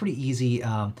point it's pretty easy.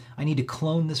 I need to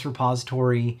clone this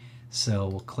repository, so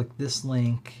we'll click this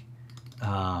link,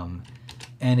 and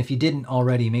if you didn't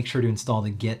already, make sure to install the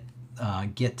git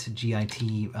git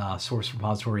source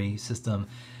repository system.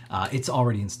 It's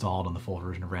already installed on the full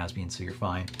version of Raspbian, so you're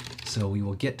fine. So we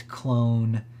will git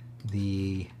clone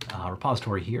the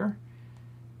repository here,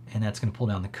 and that's going to pull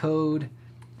down the code.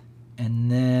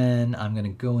 And then I'm going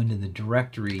to go into the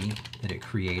directory that it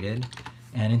created.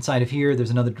 And inside of here, there's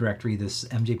another directory, this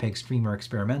MJPEG Streamer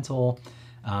Experimental.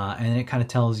 And it kind of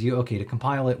tells you, okay, to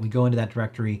compile it, we go into that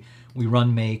directory, we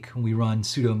run make, we run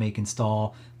sudo make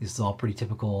install. This is all pretty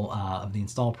typical of the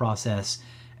install process.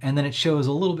 And then it shows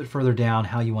a little bit further down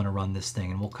how you want to run this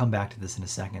thing. And we'll come back to this in a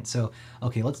second. So,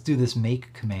 okay, let's do this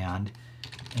make command.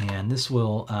 And this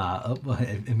will,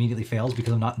 it immediately fails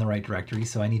because I'm not in the right directory,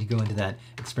 so I need to go into that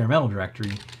experimental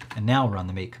directory and now run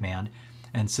the make command.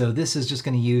 And so this is just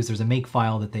going to use, there's a make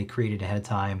file that they created ahead of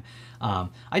time.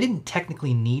 I didn't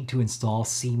technically need to install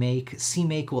cmake.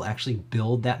 Cmake will actually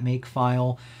build that make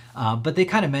file, but they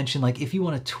kind of mentioned, like, if you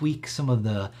want to tweak some of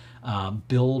the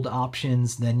build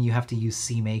options, then you have to use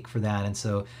cmake for that. And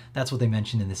so that's what they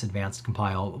mentioned in this advanced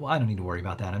compile. Well, I don't need to worry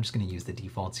about that. I'm just going to use the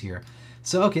defaults here.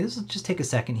 So, okay, this will just take a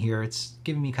second here. It's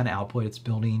giving me kind of output. It's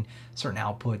building certain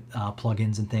output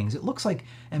plugins and things. It looks like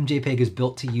MJPEG is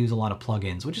built to use a lot of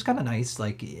plugins, which is kind of nice.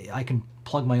 Like, I can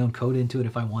plug my own code into it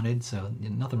if I wanted, so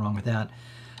nothing wrong with that.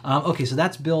 Okay, so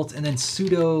that's built, and then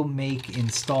sudo make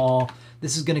install.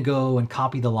 This is going to go and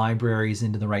copy the libraries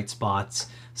into the right spots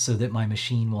so that my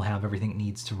machine will have everything it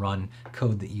needs to run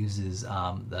code that uses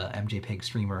the MJPEG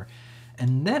streamer.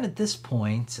 And then at this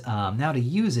point, now to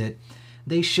use it,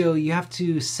 they show you have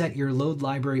to set your load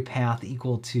library path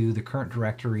equal to the current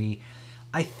directory.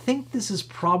 I think this is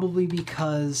probably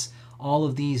because all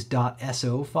of these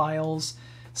 .so files,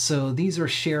 so these are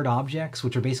shared objects,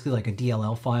 which are basically like a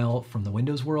DLL file from the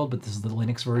Windows world, but this is the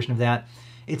Linux version of that.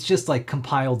 It's just like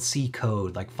compiled C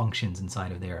code, like functions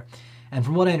inside of there. And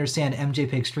from what I understand,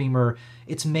 MJPEG Streamer,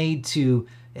 it's made to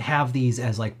have these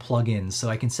as like plugins. So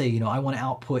I can say, you know, I want to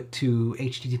output to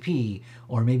HTTP,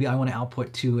 or maybe I want to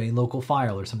output to a local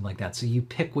file or something like that. So you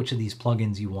pick which of these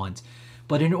plugins you want.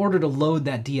 But in order to load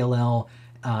that DLL,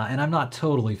 and I'm not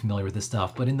totally familiar with this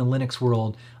stuff, but in the Linux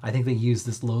world, I think they use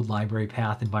this load library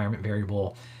path environment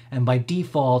variable. And by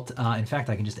default, in fact,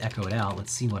 I can just echo it out.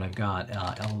 Let's see what I've got,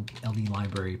 LD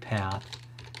library path.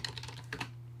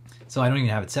 So I don't even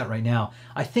have it set right now.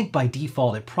 I think by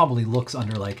default, it probably looks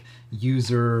under like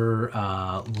user,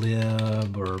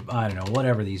 lib, or I don't know,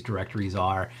 whatever these directories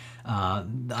are.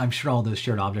 I'm sure all those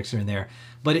shared objects are in there,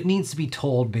 but it needs to be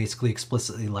told basically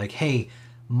explicitly like, hey,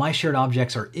 my shared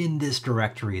objects are in this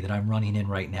directory that I'm running in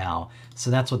right now.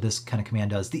 So that's what this kind of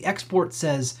command does. The export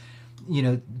says, you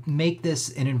know, make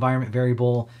this an environment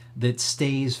variable that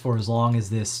stays for as long as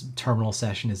this terminal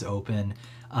session is open.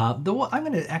 Though I'm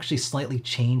going to actually slightly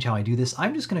change how I do this.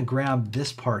 I'm just going to grab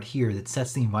this part here that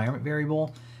sets the environment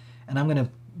variable, and I'm going to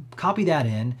copy that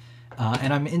in,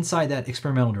 and I'm inside that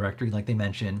experimental directory like they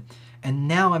mentioned. And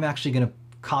now I'm actually going to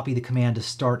copy the command to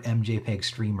start MJPEG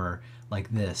Streamer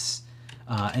like this.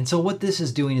 And so what this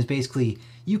is doing is basically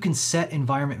you can set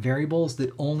environment variables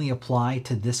that only apply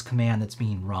to this command that's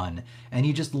being run. And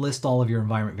you just list all of your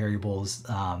environment variables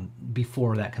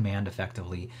before that command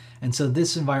effectively. And so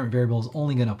this environment variable is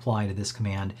only going to apply to this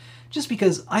command, just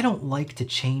because I don't like to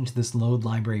change this load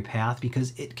library path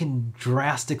because it can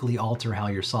drastically alter how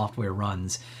your software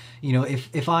runs. You know,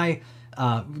 if I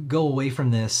go away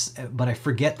from this, but I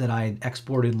forget that I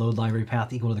exported load library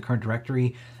path equal to the current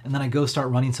directory, and then I go start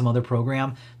running some other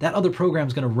program, that other program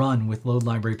is going to run with load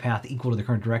library path equal to the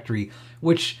current directory,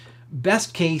 which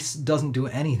Best case doesn't do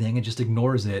anything, it just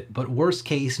ignores it. But worst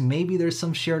case, maybe there's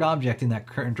some shared object in that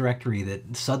current directory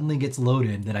that suddenly gets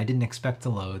loaded that I didn't expect to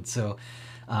load. So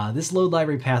this load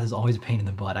library path is always a pain in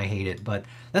the butt. I hate it, but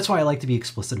that's why I like to be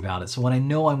explicit about it. So when I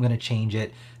know I'm going to change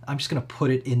it, I'm just going to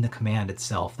put it in the command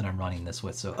itself that I'm running this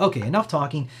with. So, okay, enough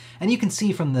talking. And you can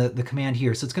see from the command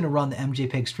here, so it's going to run the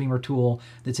MJPEG streamer tool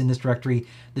that's in this directory.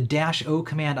 The -o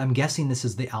command, I'm guessing this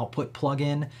is the output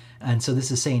plugin. And so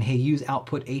this is saying, hey, use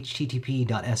output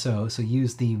http.so, so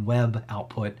use the web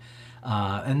output.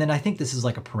 And then I think this is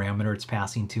like a parameter it's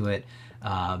passing to it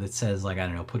that says, like, I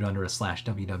don't know, put it under a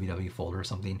 /www folder or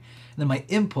something. And then my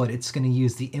input, it's going to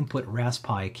use the input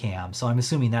Raspberry cam. So I'm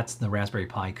assuming that's the Raspberry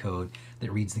Pi code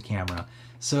that reads the camera.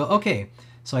 So, okay,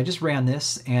 so I just ran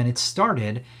this and it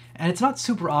started, and it's not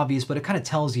super obvious, but it kind of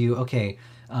tells you, okay,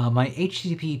 my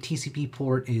HTTP TCP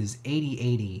port is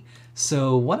 8080.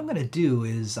 So what I'm going to do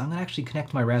is I'm going to actually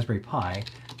connect my Raspberry Pi.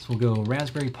 So we'll go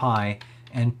Raspberry Pi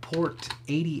and port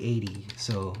 8080,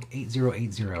 so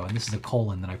 8080, and this is a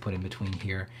colon that I put in between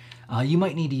here. You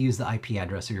might need to use the IP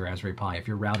address of your Raspberry Pi if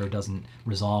your router doesn't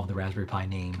resolve the Raspberry Pi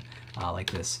name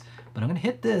like this. But I'm going to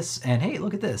hit this, and hey,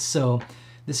 look at this. So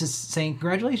this is saying,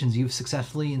 congratulations, you've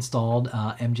successfully installed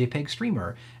MJPEG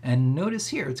Streamer. And notice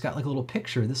here, it's got like a little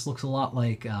picture. This looks a lot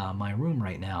like my room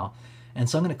right now. And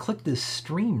so I'm going to click this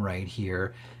stream right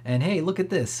here, and hey, look at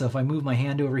this. So if I move my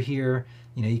hand over here,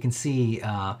 you know, you can see,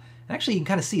 actually you can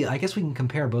kind of see, I guess we can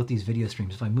compare both these video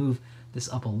streams. If I move this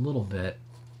up a little bit,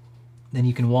 then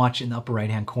you can watch in the upper right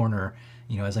hand corner,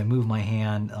 you know, as I move my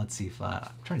hand. Let's see if I'm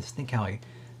trying to think how I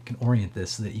can orient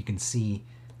this so that you can see.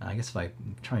 I guess if I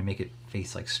try and make it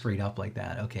face like straight up like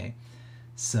that. Okay,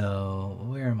 so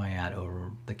where am I at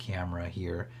over the camera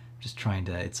here? Just trying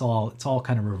to, it's all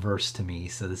kind of reversed to me.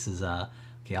 So this is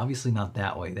okay, obviously not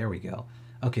that way. There we go.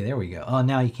 Okay, there we go. Oh,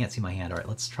 now you can't see my hand. All right,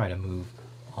 let's try to move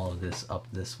all of this up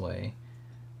this way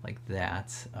like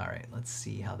that. All right, let's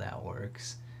see how that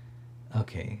works.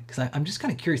 Okay, because I'm just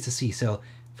kind of curious to see. So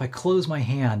if I close my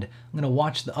hand, I'm going to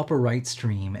watch the upper right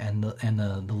stream and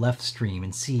the left stream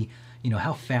and see, you know,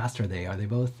 how fast are they? Are they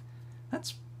both?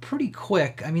 That's pretty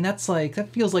quick. I mean, that's like, that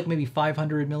feels like maybe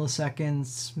 500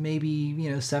 milliseconds, maybe,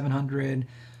 you know, 700.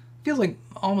 Feels like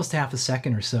almost half a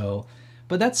second or so.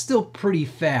 But that's still pretty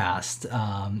fast,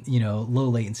 you know, low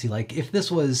latency. Like if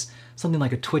this was something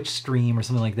like a Twitch stream or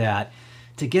something like that,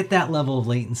 to get that level of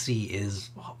latency is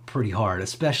pretty hard,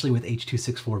 especially with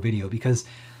H.264 video, because,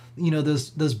 you know,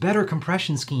 those better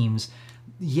compression schemes,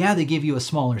 yeah, they give you a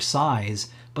smaller size,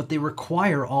 but they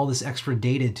require all this extra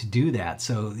data to do that.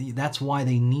 So that's why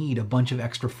they need a bunch of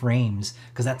extra frames,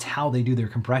 because that's how they do their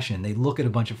compression. They look at a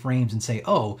bunch of frames and say,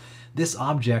 oh, this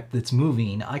object that's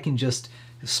moving, I can just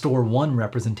store one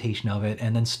representation of it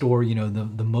and then store, you know,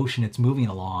 the motion it's moving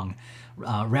along,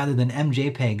 rather than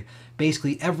MJPEG.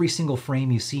 Basically every single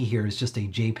frame you see here is just a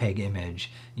JPEG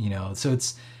image, you know, so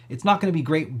it's not going to be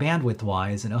great bandwidth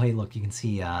wise. And oh, hey, look, you can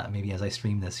see maybe as I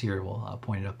stream this here, we'll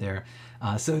point it up there.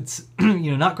 So it's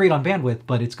you know, not great on bandwidth,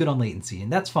 but it's good on latency,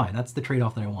 and that's fine. That's the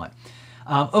trade-off that I want.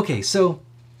 Okay, so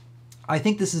I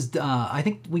think this is I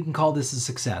think we can call this a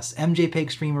success. MJPEG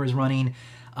Streamer is running.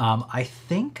 I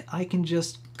think I can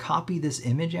just copy this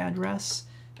image address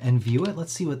and view it.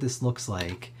 Let's see what this looks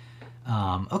like.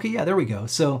 Okay, yeah, there we go.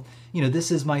 So, you know,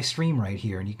 this is my stream right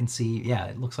here, and you can see, yeah,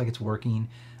 it looks like it's working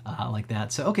like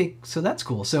that. So, okay, so that's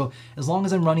cool. So as long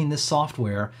as I'm running this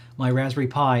software, my Raspberry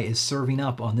Pi is serving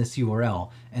up on this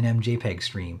URL an MJPEG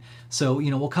stream. So,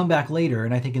 you know, we'll come back later,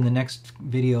 and I think in the next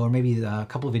video, or maybe a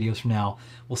couple of videos from now,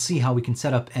 we'll see how we can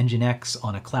set up Nginx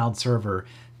on a cloud server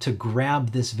to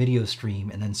grab this video stream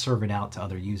and then serve it out to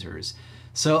other users.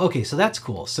 So, okay, so that's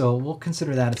cool. So we'll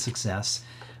consider that a success.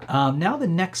 Now the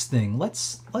next thing,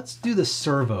 let's do the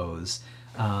servos.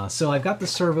 So I've got the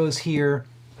servos here,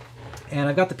 and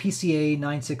I've got the PCA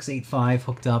 9685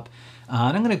 hooked up.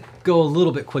 And I'm going to go a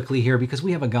little bit quickly here because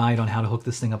we have a guide on how to hook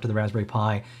this thing up to the Raspberry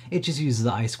Pi. It just uses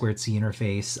the I2C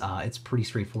interface. It's pretty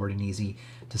straightforward and easy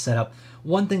to set up.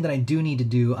 One thing that I do need to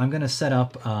do, I'm going to set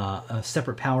up a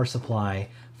separate power supply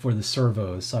for the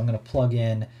servos. So I'm going to plug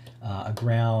in a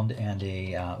ground and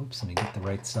a, oops, let me get the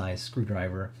right size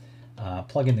screwdriver.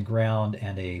 Plug in the ground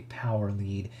and a power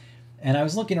lead. And I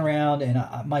was looking around,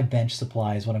 and my bench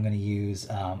supply is what I'm going to use.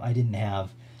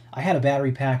 I had a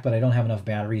battery pack, but I don't have enough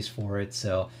batteries for it.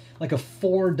 So like a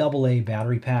 4 AA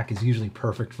battery pack is usually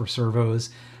perfect for servos.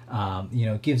 You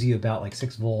know, it gives you about like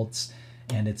 6 volts,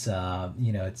 and it's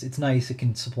you know, it's nice. It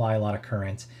can supply a lot of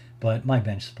current, but my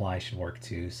bench supply should work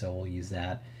too, so we'll use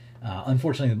that.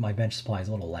 Unfortunately, my bench supply is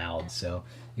a little loud, so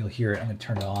you'll hear it. I'm going to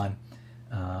turn it on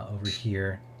over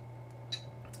here.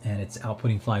 and it's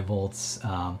outputting 5 volts.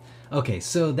 Okay,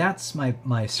 so that's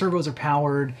my servos are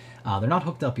powered. They're not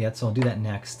hooked up yet, so I'll do that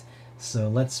next. So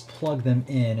let's plug them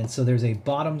in. And so there's a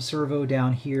bottom servo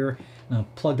down here. I'll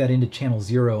plug that into channel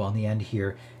 0 on the end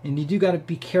here. And you do got to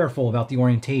be careful about the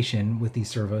orientation with these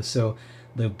servos. So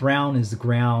the brown is the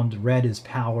ground, red is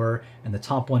power, and the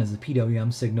top one is the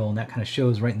PWM signal, and that kind of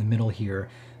shows right in the middle here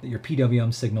that your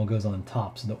PWM signal goes on the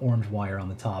top, so the orange wire on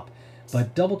the top.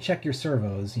 But double check your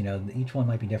servos, you know, each one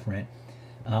might be different.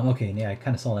 Okay, yeah, I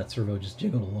kind of saw that servo just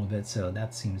jiggled a little bit, so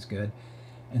that seems good.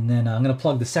 And then I'm going to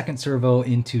plug the second servo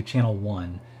into channel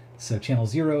 1. So channel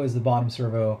 0 is the bottom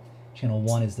servo, channel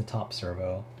 1 is the top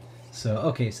servo. So,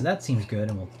 okay, so that seems good,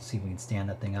 and we'll see if we can stand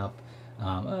that thing up.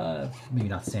 Maybe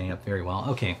not standing up very well.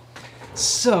 Okay,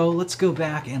 so let's go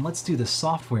back and let's do the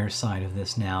software side of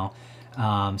this now.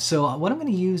 So what I'm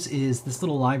going to use is this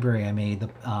little library I made, the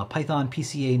Python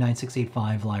PCA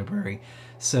 9685 library.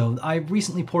 So I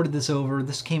recently ported this over.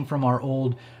 This came from our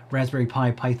old Raspberry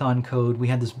Pi Python code. We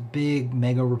had this big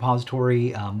mega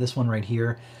repository, this one right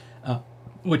here,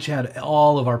 which had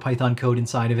all of our Python code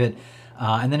inside of it.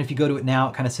 And then if you go to it now,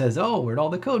 it kind of says, oh, where'd all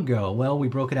the code go? Well, we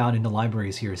broke it out into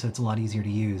libraries here, so it's a lot easier to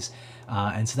use.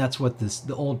 And so that's what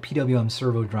the old PWM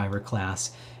servo driver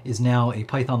class is now, a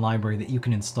Python library that you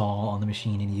can install on the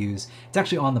machine and use. It's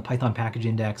actually on the Python package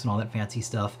index and all that fancy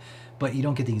stuff, but you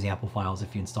don't get the example files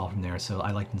if you install from there, so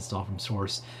I like to install from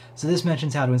source. So this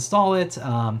mentions how to install it.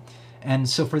 And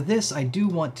so for this, I do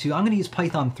want to, I'm going to use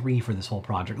Python 3 for this whole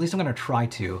project. At least I'm going to try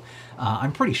to.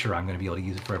 I'm pretty sure I'm going to be able to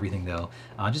use it for everything, though.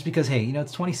 Just because, hey, you know,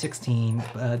 it's 2016.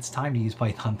 It's time to use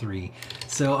Python 3.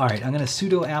 So, all right, I'm going to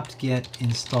sudo apt-get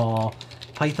install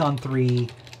Python 3,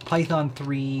 Python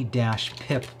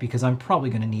 3-pip, because I'm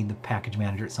probably going to need the package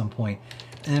manager at some point.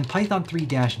 And then Python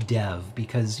 3-dev,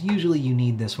 because usually you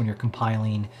need this when you're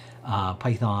compiling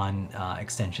Python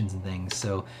extensions and things.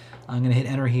 So I'm going to hit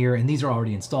enter here, and these are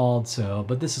already installed, so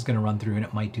but this is going to run through and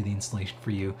it might do the installation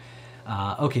for you.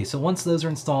 Okay, so once those are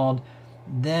installed,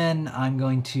 then I'm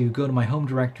going to go to my home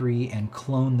directory and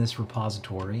clone this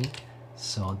repository.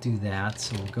 So I'll do that.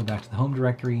 So we'll go back to the home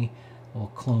directory, we'll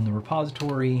clone the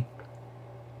repository,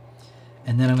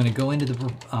 and then I'm going to go into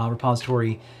the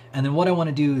repository, and then what I want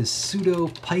to do is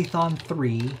sudo python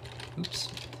 3,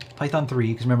 Python 3,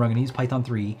 because remember I'm going to use Python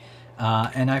 3,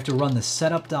 and I have to run the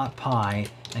setup.py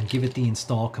and give it the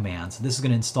install command. So this is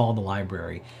going to install the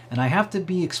library. And I have to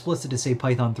be explicit to say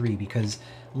Python 3 because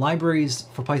libraries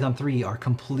for Python 3 are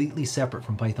completely separate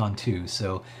from Python 2.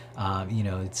 So, you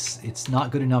know, it's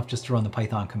not good enough just to run the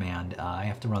Python command. I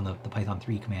have to run the Python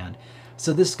 3 command.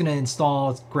 So this is going to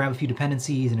install, grab a few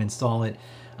dependencies and install it.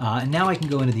 And now I can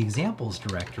go into the examples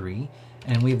directory,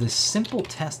 and we have this simple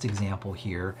test example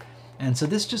here. And so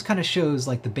this just kind of shows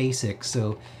like the basics.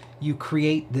 So you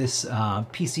create this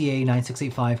PCA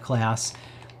 9685 class.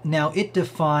 Now it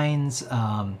defines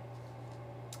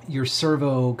your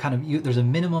servo kind of, there's a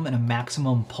minimum and a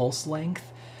maximum pulse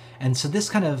length. And so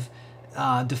this kind of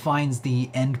defines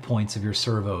the endpoints of your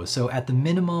servo. So at the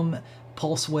minimum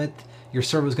pulse width, your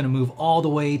servo is going to move all the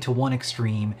way to one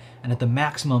extreme, and at the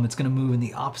maximum it's going to move in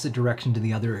the opposite direction to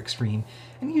the other extreme.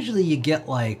 And usually you get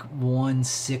like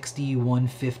 160,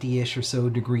 150-ish or so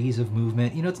degrees of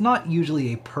movement. You know, it's not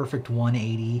usually a perfect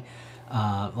 180,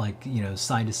 like, you know,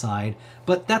 side to side,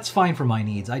 but that's fine for my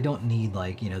needs. I don't need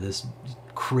like, you know, this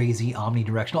crazy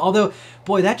omnidirectional. Although,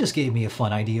 boy, that just gave me a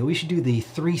fun idea. We should do the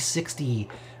 360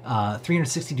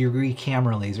 degree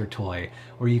camera laser toy,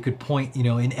 where you could point, you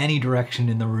know, in any direction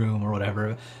in the room or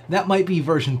whatever. That might be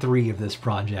version 3 of this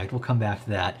project. We'll come back to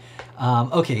that.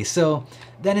 Okay, so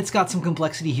then it's got some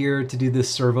complexity here to do this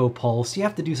servo pulse. You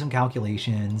have to do some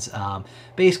calculations.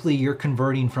 Basically, you're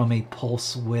converting from a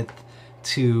pulse width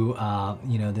to,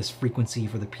 you know, this frequency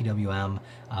for the PWM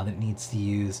that it needs to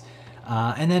use.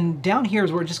 And then down here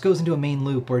is where it just goes into a main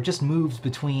loop where it just moves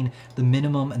between the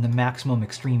minimum and the maximum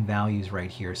extreme values right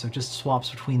here. So it just swaps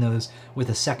between those with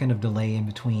a second of delay in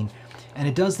between. And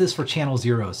it does this for channel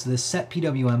 0. So this set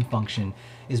PWM function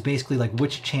is basically like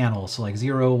which channel. So like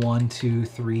 0, 1, 2,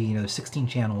 3, you know, there's 16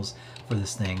 channels for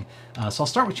this thing. So I'll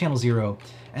start with channel 0.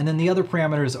 And then the other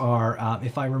parameters are,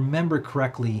 if I remember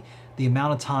correctly, the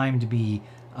amount of time to be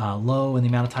low and the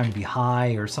amount of time to be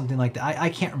high or something like that. I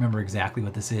can't remember exactly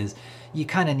what this is. You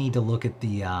kind of need to look at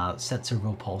the set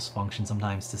servo pulse function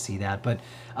sometimes to see that. But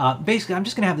basically, I'm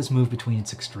just going to have this move between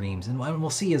its extremes. And we'll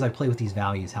see as I play with these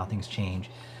values how things change.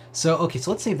 So, okay,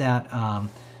 so let's save that. And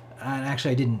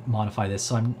actually, I didn't modify this,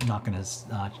 so I'm not going to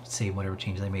save whatever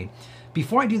changes I made.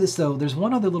 Before I do this, though, there's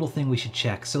one other little thing we should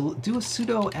check. So do a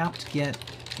sudo apt-get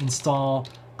install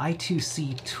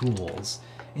I2C tools.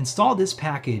 install this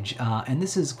package, and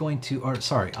this is going to, or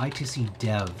sorry, I2C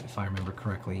dev, if I remember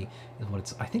correctly, is what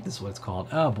it's, I think this is what it's called.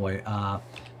 Oh boy,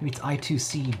 maybe it's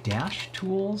I2C dash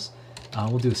tools.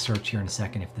 We'll do a search here in a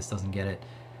second if this doesn't get it.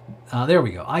 There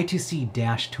we go, I2C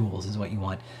dash tools is what you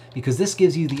want, because this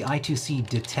gives you the I2C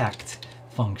detect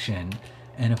function.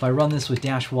 And if I run this with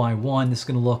dash Y1, this is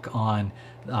going to look on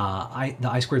the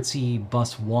I2C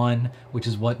bus 1, which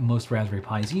is what most Raspberry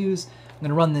Pis use. I'm going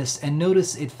to run this, and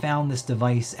notice it found this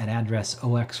device at address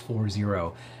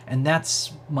 0x40, and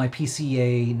that's my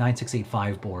PCA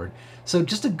 9685 board. So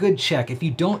just a good check. If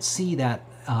you don't see that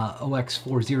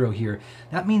 0x40 here,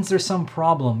 that means there's some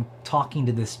problem talking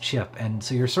to this chip, and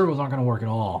so your servos aren't going to work at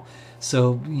all.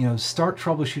 So, you know, start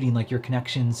troubleshooting like your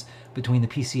connections between the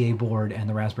PCA board and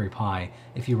the Raspberry Pi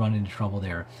if you run into trouble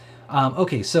there.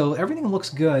 Okay, so everything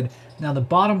looks good. Now the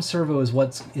bottom servo is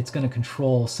what it's going to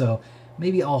control, so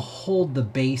maybe I'll hold the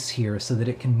base here so that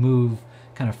it can move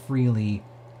kind of freely,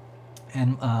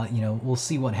 and you know, we'll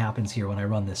see what happens here when I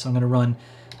run this. So I'm going to run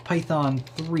Python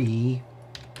 3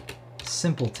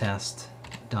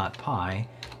 simpletest.py,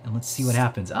 and let's see what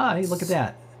happens. Ah, hey, look at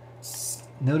that.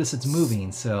 Notice it's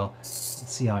moving, so let's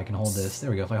see how I can hold this. There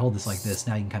we go. If I hold this like this,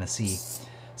 now you can kind of see.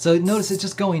 So notice it's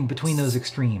just going between those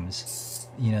extremes.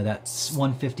 You know, that's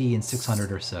 150 and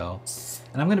 600 or so.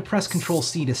 And I'm going to press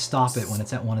Control-C to stop it when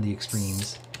it's at one of the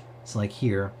extremes. So like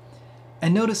here.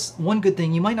 And notice one good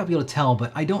thing, you might not be able to tell,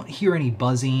 but I don't hear any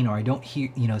buzzing, or I don't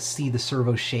hear, you know, see the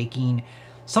servo shaking.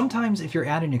 Sometimes if you're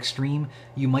at an extreme,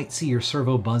 you might see your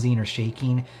servo buzzing or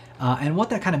shaking. And what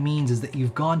that kind of means is that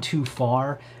you've gone too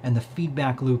far, and the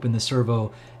feedback loop in the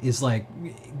servo is like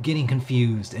getting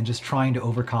confused and just trying to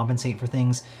overcompensate for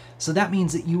things. So that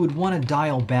means that you would want to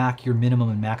dial back your minimum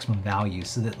and maximum values,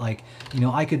 so that, like, you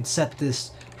know, I could set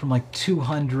this from like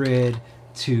 200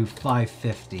 to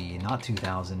 550, not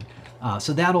 2000.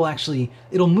 So that'll actually,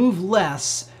 it'll move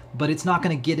less, but it's not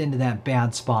going to get into that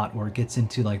bad spot where it gets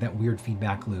into like that weird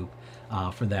feedback loop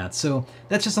for that. So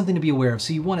that's just something to be aware of.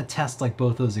 So you want to test like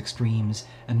both those extremes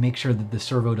and make sure that the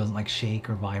servo doesn't like shake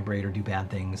or vibrate or do bad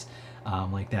things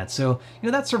like that. So,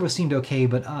 you know, that servo seemed okay,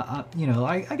 but you know,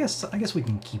 I guess we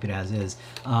can keep it as is.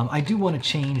 I do want to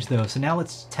change though. So now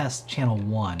let's test channel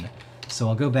 1. So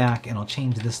I'll go back and I'll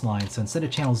change this line. So instead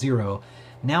of channel 0,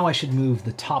 now I should move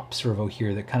the top servo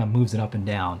here that kind of moves it up and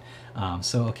down.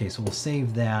 So okay, so we'll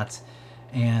save that,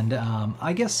 and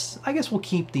I guess we'll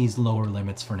keep these lower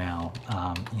limits for now.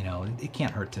 You know, it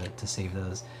can't hurt to save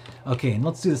those. Okay, and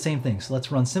let's do the same thing. So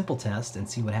let's run simple test and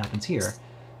see what happens here.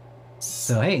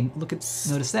 So hey,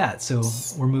 notice that. So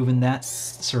we're moving that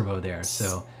servo there.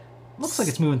 So looks like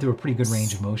it's moving through a pretty good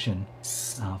range of motion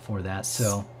for that.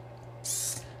 So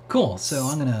cool. So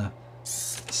I'm gonna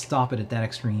stop it at that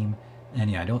extreme. And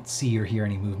yeah, I don't see or hear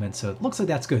any movement, so it looks like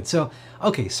that's good. So,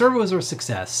 okay, servos are a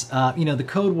success. You know, the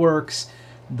code works,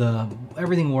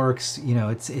 everything works. You know,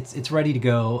 it's ready to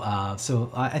go. So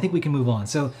I think we can move on.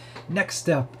 So next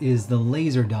step is the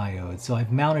laser diode. So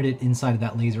I've mounted it inside of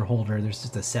that laser holder. There's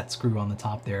just a set screw on the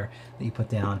top there that you put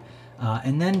down,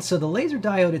 and then so the laser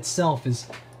diode itself is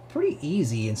pretty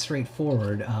easy and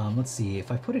straightforward. Let's see, if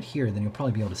I put it here, then you'll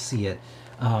probably be able to see it.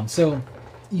 So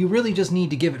you really just need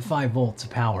to give it 5 volts of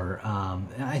power.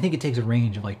 I think it takes a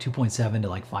range of like 2.7 to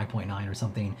like 5.9 or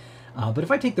something. But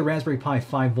if I take the Raspberry Pi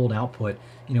 5 volt output,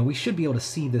 you know, we should be able to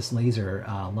see this laser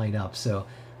light up. So I'm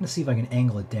gonna see if I can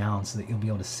angle it down so that you'll be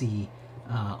able to see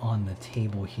on the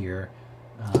table here.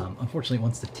 Unfortunately, it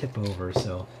wants to tip over,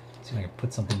 so see if I can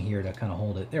put something here to kind of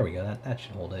hold it. There we go, that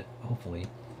should hold it, hopefully.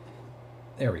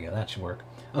 There we go, that should work.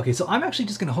 Okay, so I'm actually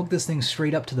just going to hook this thing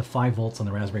straight up to the 5 volts on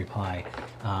the Raspberry Pi.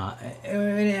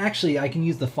 And actually, I can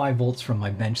use the 5 volts from my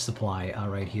bench supply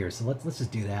right here. So let's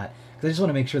just do that, because I just want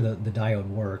to make sure the diode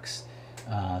works.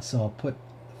 So I'll put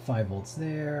 5 volts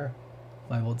there,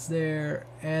 5 volts there,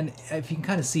 and if you can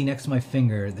kind of see next to my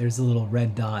finger, there's a little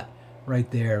red dot right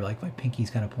there, like my pinky's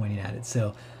kind of pointing at it.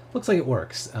 So looks like it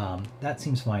works. That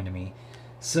seems fine to me.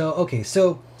 So, okay,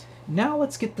 so now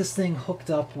let's get this thing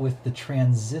hooked up with the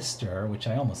transistor, which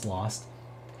I almost lost.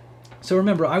 So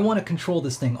remember, I want to control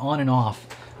this thing on and off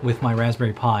with my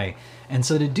Raspberry Pi. And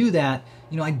so to do that,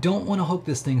 you know, I don't want to hook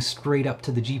this thing straight up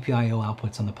to the GPIO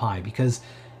outputs on the Pi, because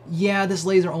yeah, this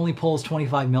laser only pulls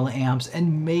 25 milliamps,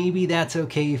 and maybe that's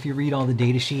okay if you read all the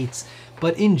data sheets.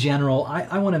 But in general,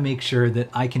 I want to make sure that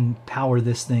I can power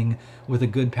this thing with a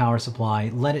good power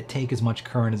supply, let it take as much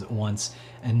current as it wants,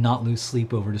 and not lose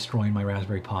sleep over destroying my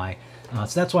Raspberry Pi.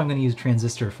 So that's why I'm going to use a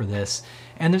transistor for this.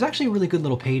 And there's actually a really good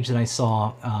little page that I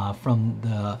saw from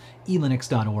the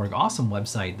elinux.org, awesome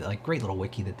website, like great little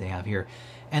wiki that they have here.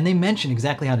 And they mention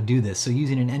exactly how to do this. So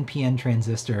using an NPN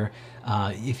transistor,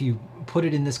 if you put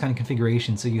it in this kind of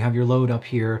configuration, so you have your load up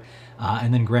here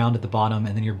and then ground at the bottom,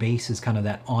 and then your base is kind of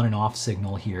that on and off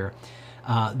signal here.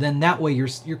 Then that way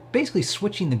you're basically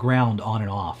switching the ground on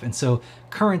and off. And so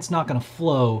current's not going to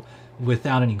flow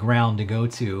without any ground to go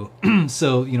to.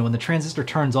 So, you know, when the transistor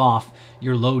turns off,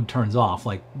 your load turns off.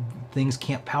 Like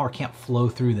power can't flow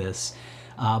through this.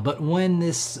 But when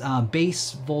this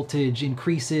base voltage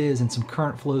increases and some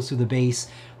current flows through the base,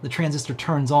 the transistor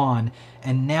turns on,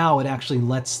 and now it actually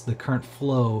lets the current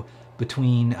flow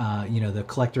between you know, the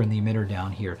collector and the emitter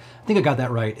down here. I think I got that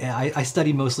right. I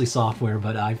studied mostly software,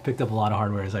 but I've picked up a lot of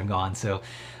hardware as I've gone. So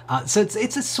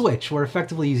it's a switch. We're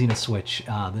effectively using a switch.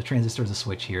 The transistor is a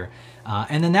switch here.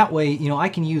 And then that way, you know, I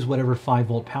can use whatever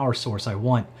 5-volt power source I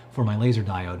want for my laser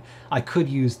diode. I could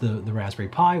use the Raspberry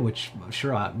Pi, which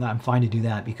sure, I'm fine to do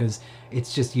that because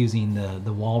it's just using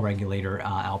the wall regulator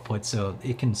output, so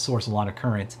it can source a lot of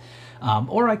current.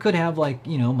 Or I could have, like,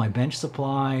 you know, my bench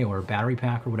supply or battery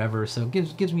pack or whatever, so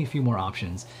it gives me a few more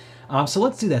options. So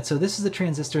let's do that. So this is the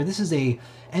transistor. This is a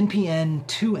NPN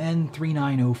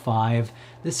 2N3905.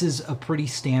 This is a pretty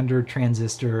standard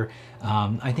transistor.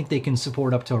 I think they can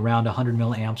support up to around 100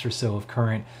 milliamps or so of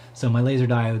current. So my laser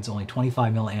diode's only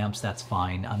 25 milliamps. That's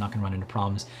fine. I'm not going to run into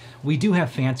problems. We do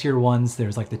have fancier ones.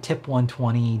 There's like the TIP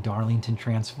 120 Darlington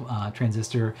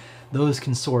transistor. Those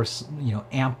can source, you know,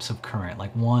 amps of current,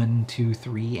 like 1, 2,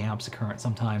 3 amps of current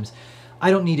sometimes. I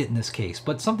don't need it in this case,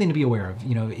 but something to be aware of.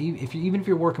 You know, even if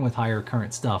you're working with higher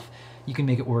current stuff, you can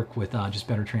make it work with just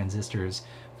better transistors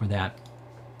for that.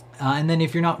 And then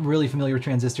if you're not really familiar with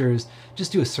transistors,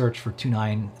 just do a search for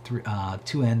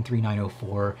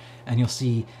 2N3904, and you'll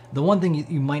see the one thing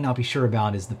you might not be sure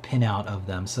about is the pinout of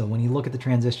them. So when you look at the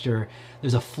transistor,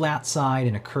 there's a flat side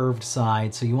and a curved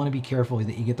side, so you want to be careful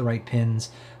that you get the right pins.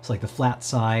 So like the flat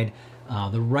side,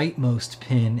 the rightmost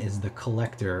pin is the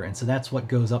collector, and so that's what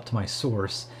goes up to my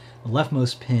source. The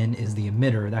leftmost pin is the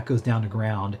emitter, that goes down to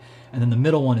ground, and then the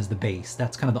middle one is the base.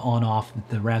 That's kind of the on-off that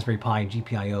the Raspberry Pi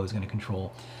GPIO is going to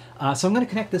control. So I'm going to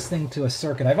connect this thing to a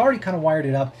circuit. I've already kind of wired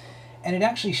it up, and it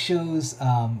actually shows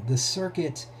the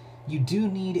circuit. You do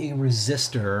need a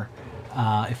resistor.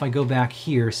 If I go back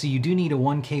here, so you do need a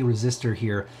 1K resistor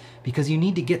here because you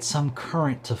need to get some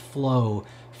current to flow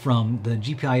from the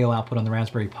GPIO output on the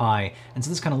Raspberry Pi, and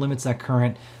so this kind of limits that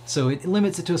current. So it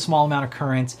limits it to a small amount of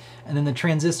current, and then the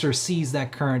transistor sees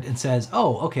that current and says,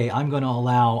 oh, okay, I'm going to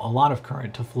allow a lot of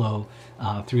current to flow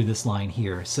through this line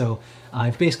here. So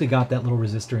I've basically got that little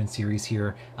resistor in series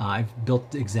here. I've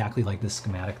built exactly like this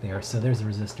schematic there, so there's the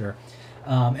resistor.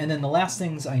 And then the last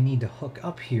things I need to hook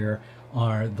up here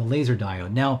are the laser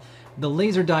diode. Now, the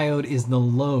laser diode is the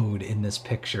load in this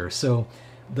picture, so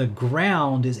the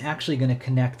ground is actually going to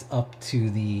connect up to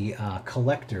the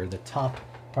collector, the top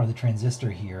part of the transistor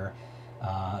here,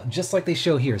 just like they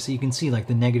show here. So you can see like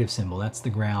the negative symbol, that's the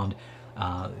ground,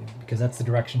 because that's the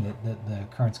direction that the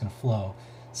current's going to flow.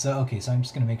 So, okay, so I'm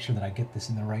just going to make sure that I get this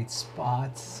in the right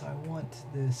spot. So I want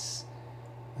this,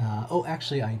 oh,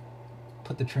 actually I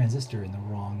put the transistor in the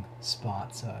wrong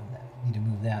spot, so I need to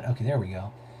move that. Okay, there we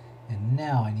go. And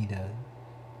now I need to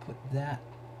put that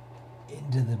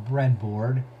into the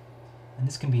breadboard, and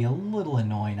this can be a little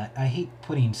annoying. I hate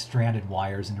putting stranded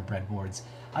wires into breadboards.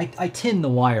 I tin the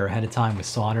wire ahead of time with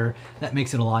solder. That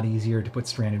makes it a lot easier to put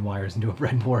stranded wires into a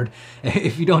breadboard.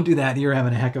 If you don't do that, you're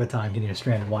having a heck of a time getting a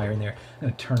stranded wire in there. I'm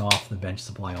going to turn off the bench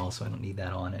supply also. I don't need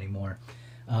that on anymore.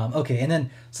 Okay, and then,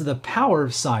 so the power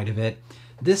side of it,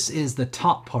 this is the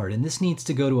top part, and this needs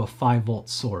to go to a 5-volt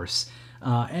source.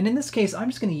 And in this case, I'm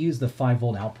just going to use the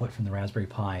 5-volt output from the Raspberry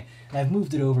Pi. And I've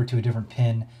moved it over to a different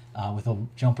pin with a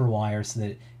jumper wire so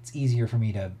that it's easier for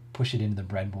me to push it into the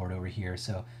breadboard over here.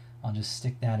 So I'll just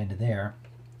stick that into there.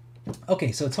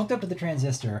 Okay, so it's hooked up to the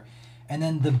transistor, and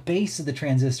then the base of the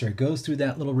transistor goes through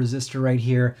that little resistor right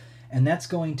here, and that's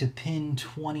going to pin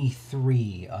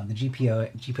 23 on the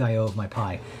GPIO of my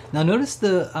Pi. Now notice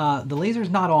the laser's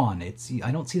not on.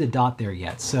 I don't see the dot there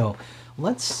yet. So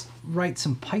let's write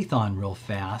some Python real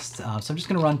fast. So I'm just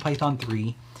going to run Python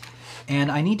 3,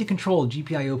 and I need to control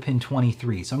GPIO pin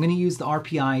 23. So I'm going to use the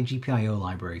RPI GPIO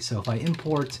library. So if I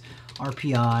import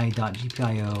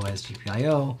rpi.gpio as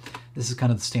GPIO, this is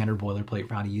kind of the standard boilerplate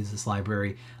for how to use this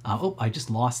library. Oh, I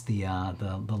just lost the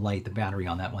light, the battery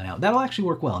on that went out. That'll actually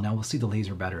work well. Now we'll see the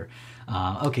laser better.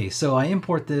 Okay, so I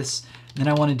import this, then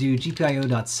I want to do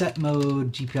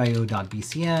gpio.setMode,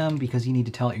 gpio.bcm, because you need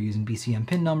to tell it you're using BCM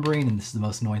pin numbering, and this is the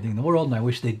most annoying thing in the world, and I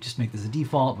wish they'd just make this a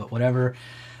default, but whatever.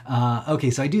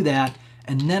 Okay, so I do that,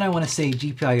 and then I want to say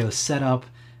GPIO setup,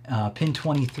 pin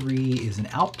 23 is an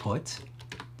output,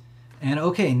 and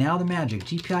okay, now the magic,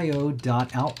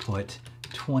 GPIO.output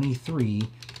 23,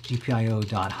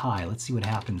 GPIO.high. Let's see what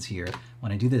happens here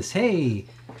when I do this. Hey,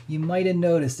 you might have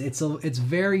noticed it's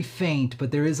very faint,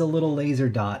 but there is a little laser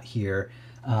dot here.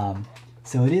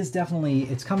 So it is definitely,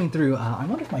 it's coming through. I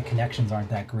wonder if my connections aren't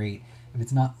that great, if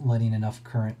it's not letting enough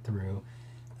current through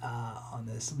on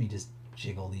this. Let me just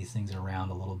jiggle these things around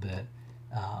a little bit.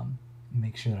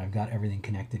 Make sure that I've got everything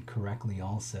connected correctly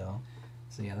also.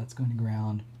 So yeah, that's going to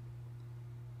ground.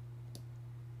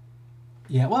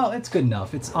 Yeah, well, it's good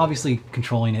enough. It's obviously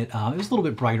controlling it. It was a little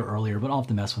bit brighter earlier, but I'll have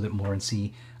to mess with it more and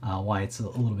see why it's a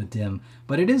little bit dim.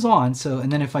 But it is on, so,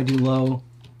 and then if I do low,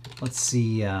 let's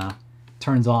see,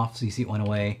 turns off, so you see it went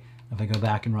away. If I go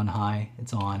back and run high,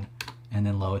 it's on, and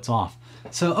then low, it's off.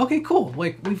 So, okay, cool.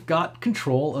 Like, we've got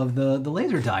control of the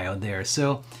laser diode there.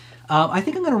 So, I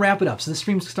think I'm going to wrap it up. So the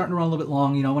stream's starting to run a little bit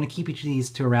long. You know, I want to keep each of these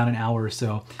to around an hour or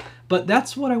so. But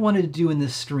that's what I wanted to do in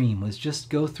this stream, was just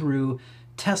go through,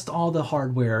 test all the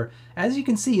hardware. As you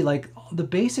can see, like, the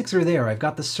basics are there. I've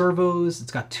got the servos.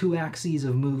 It's got 2 axes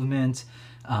of movement.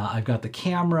 I've got the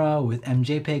camera with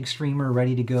MJPEG streamer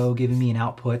ready to go, giving me an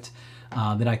output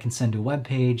that I can send to a web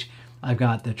page. I've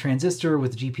got the transistor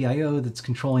with the GPIO that's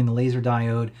controlling the laser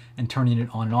diode and turning it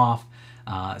on and off.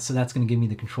 So that's going to give me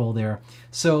the control there.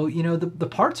 So, you know, the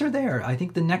parts are there. I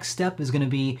think the next step is going to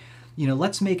be, you know,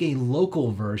 let's make a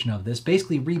local version of this,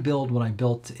 basically rebuild what I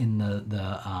built in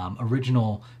the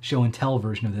original show and tell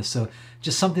version of this. So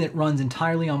just something that runs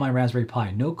entirely on my Raspberry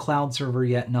Pi. No cloud server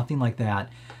yet, nothing like that.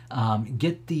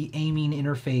 Get the aiming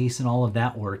interface and all of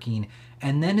that working.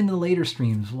 And then in the later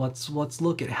streams, let's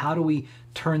look at how do we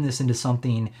turn this into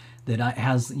something that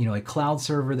has, you know, a cloud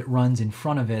server that runs in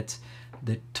front of it,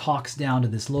 that talks down to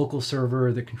this local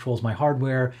server that controls my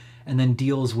hardware, and then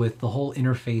deals with the whole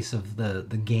interface of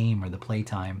the game or the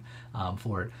playtime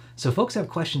for it. So if folks have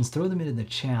questions, throw them into the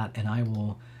chat, and I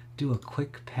will do a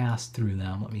quick pass through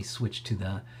them. Let me switch to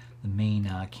the main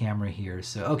camera here.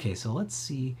 So, okay, so let's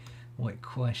see what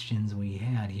questions we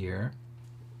had here.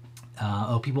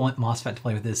 Oh, people want MOSFET to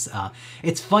play with this.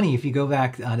 It's funny, if you go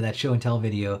back to that show and tell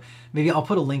video, maybe I'll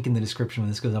put a link in the description when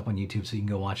this goes up on YouTube so you can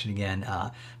go watch it again.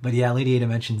 But yeah, Lady Ada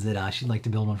mentions that she'd like to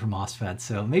build one for MOSFET,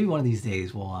 so maybe one of these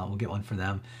days we'll get one for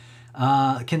them.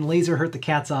 Can laser hurt the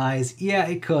cat's eyes? Yeah,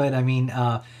 it could. I mean,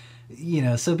 you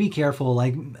know, so be careful.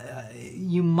 Like,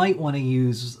 you might want to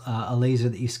use a laser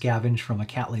that you scavenge from a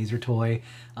cat laser toy.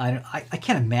 I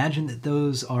can't imagine that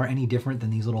those are any different than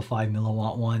these little 5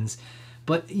 milliwatt ones.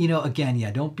 But, you know, again,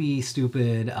 yeah, don't be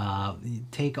stupid.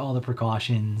 Take all the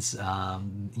precautions.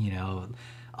 You know,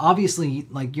 obviously,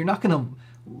 like, you're not going to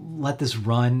let this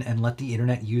run and let the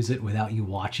internet use it without you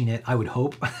watching it, I would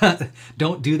hope.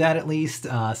 Don't do that, at least.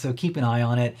 So keep an eye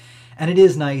on it. And it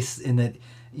is nice in that,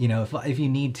 you know, if you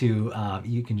need to,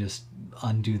 you can just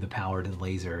undo the power to the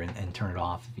laser and turn it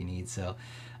off if you need. So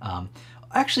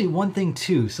actually, one thing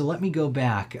too, so let me go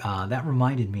back. That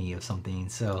reminded me of something.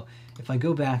 So if I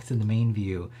go back to the main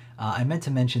view, I meant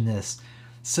to mention this.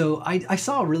 So I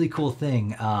saw a really cool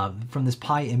thing from this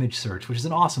Pi Image Search, which is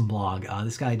an awesome blog.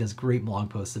 This guy does great blog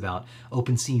posts about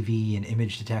OpenCV and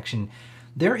image detection.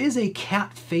 There is a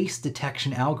cat face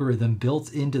detection algorithm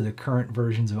built into the current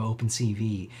versions of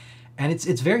OpenCV. And it's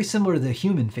very similar to the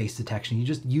human face detection. You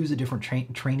just use a different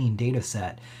training data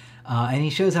set. And he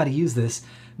shows how to use this.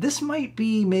 This might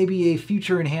be maybe a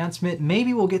future enhancement.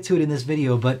 Maybe we'll get to it in this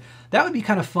video, but that would be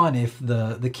kind of fun if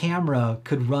the camera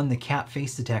could run the cat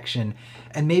face detection,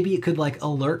 and maybe it could like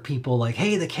alert people like,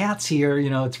 hey, the cat's here, you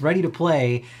know, it's ready to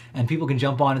play, and people can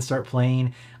jump on and start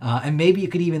playing. And maybe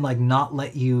it could even like not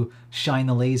let you shine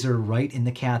the laser right in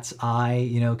the cat's eye,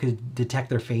 you know, could detect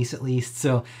their face at least.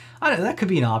 So I don't know, that could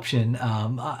be an option.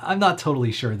 I'm not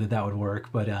totally sure that would work,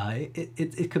 but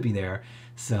it could be there.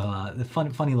 So the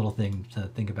funny little thing to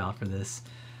think about for this.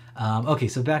 Okay,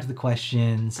 so back to the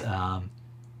questions.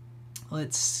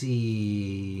 Let's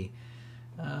see.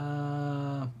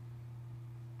 Some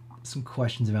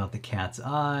questions about the cat's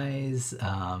eyes.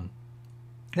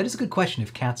 That is a good question,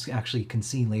 if cats actually can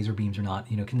see laser beams or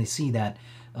not. You know, can they see that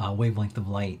wavelength of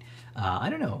light? I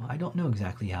don't know. I don't know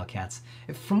exactly how cats...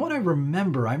 From what I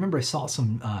remember I saw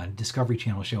some Discovery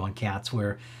Channel show on cats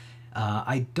where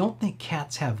I don't think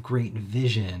cats have great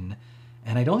vision,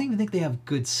 and I don't even think they have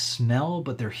good smell,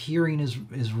 but their hearing is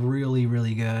really,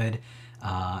 really good.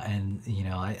 And, you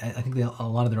know, I think a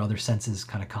lot of their other senses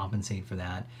kind of compensate for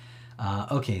that.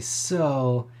 Okay,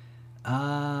 so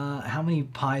how many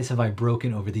Pis have I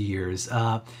broken over the years?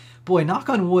 Boy, knock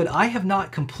on wood, I have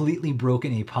not completely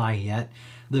broken a Pi yet.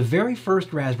 the very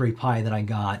first Raspberry Pi that I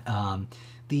got,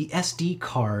 the SD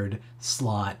card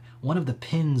slot, one of the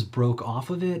pins broke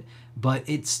off of it, but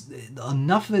it's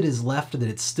enough of it is left that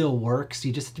it still works.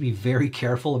 You just have to be very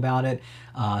careful about it.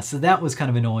 So that was kind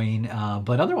of annoying,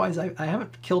 but otherwise I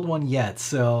haven't killed one yet.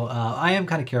 So I am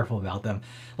kind of careful about them.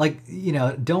 Like, you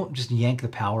know, don't just yank the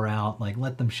power out, like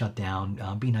let them shut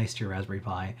down. Be nice to your Raspberry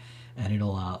Pi, and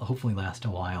it'll hopefully last a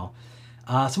while.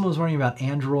 Someone was wondering about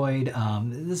Android.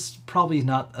 This probably is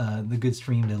not the good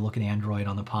stream to look at Android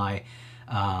on the Pi.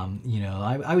 You know,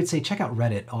 I would say check out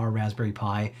Reddit or Raspberry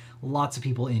Pi. Lots of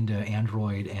people into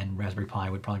Android, and Raspberry Pi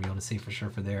would probably be able to say for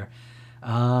sure for there.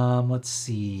 Let's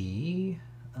see.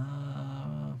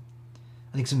 I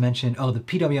think some mentioned, oh, the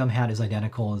PWM hat is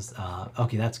identical as,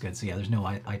 okay, that's good. So yeah, there's no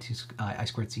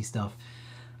I2C stuff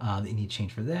that you need to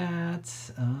change for that.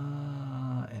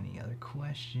 Any other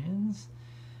questions?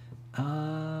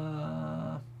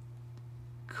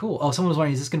 Cool. Oh, someone was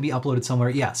wondering, is this going to be uploaded somewhere?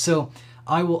 Yeah, so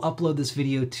I will upload this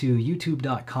video to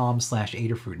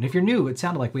youtube.com/Adafruit. And if you're new, it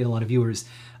sounded like we had a lot of viewers.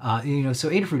 You know, so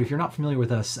Adafruit, if you're not familiar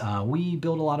with us, we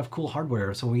build a lot of cool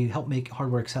hardware. So we help make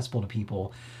hardware accessible to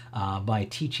people by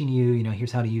teaching you, you know,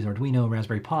 here's how to use Arduino,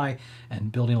 Raspberry Pi,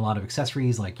 and building a lot of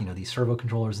accessories like, you know, these servo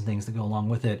controllers and things that go along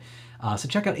with it. So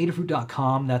check out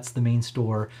Adafruit.com, that's the main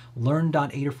store.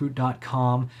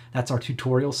 Learn.adafruit.com, that's our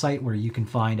tutorial site where you can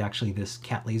find actually this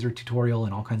cat laser tutorial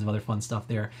and all kinds of other fun stuff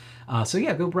there. So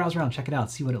yeah, go browse around, check it out,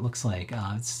 see what it looks like.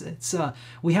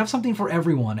 We have something for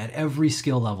everyone at every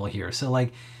skill level here. So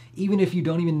like, even if you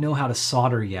don't even know how to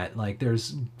solder yet, like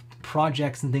there's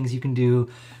projects and things you can do.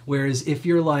 Whereas if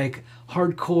you're like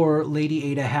hardcore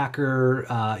Lady Ada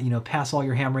hacker, you know, pass all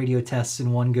your ham radio tests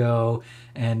in one go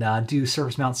and do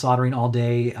surface mount soldering all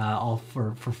day, all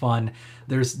for fun.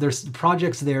 There's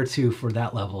projects there too for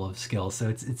that level of skill. So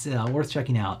it's worth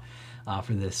checking out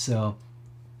for this. So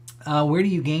where do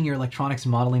you gain your electronics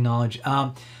and modeling knowledge?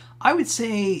 I would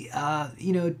say,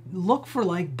 you know, look for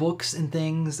like books and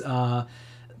things.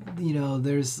 You know,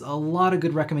 there's a lot of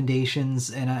good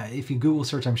recommendations, and if you Google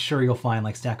search, I'm sure you'll find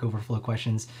like Stack Overflow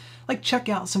questions. Like check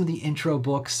out some of the intro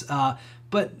books,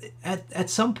 but at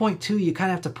some point too, you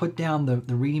kind of have to put down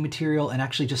the reading material and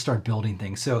actually just start building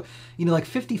things. So, you know, like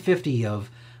 50-50 of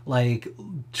like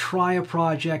try a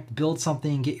project, build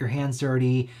something, get your hands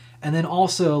dirty, and then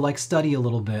also like study a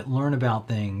little bit, learn about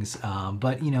things.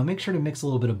 But, you know, make sure to mix a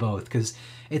little bit of both, because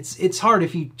it's hard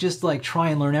if you just like try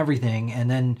and learn everything and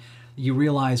then you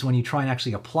realize when you try and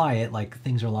actually apply it, like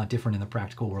things are a lot different in the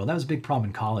practical world. That was a big problem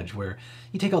in college, where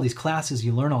you take all these classes,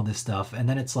 you learn all this stuff, and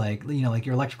then it's like, you know, like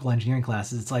your electrical engineering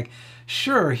classes, it's like,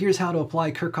 sure, here's how to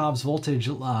apply Kirchhoff's voltage,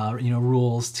 you know,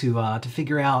 rules to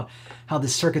figure out how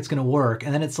this circuit's going to work.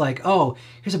 And then it's like, oh,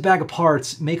 here's a bag of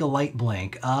parts, make a light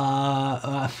blink.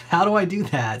 How do I do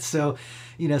that? So,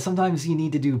 you know, sometimes you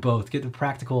need to do both, get the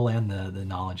practical and the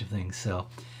knowledge of things. So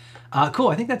cool.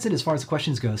 I think that's it as far as the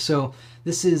questions go. So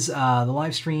this is the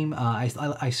live stream.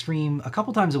 I stream a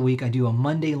couple times a week. I do a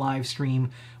Monday live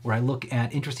stream where I look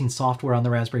at interesting software on the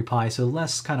Raspberry Pi, so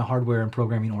less kind of hardware and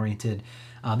programming oriented.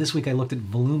 This week I looked at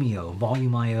Volumio,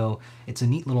 Volume.io. It's a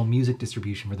neat little music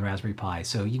distribution for the Raspberry Pi.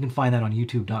 So you can find that on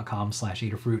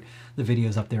youtube.com/Adafruit. The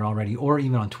video's up there already, or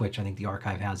even on Twitch. I think the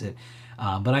archive has it.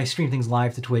 But I stream things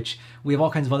live to Twitch. We have all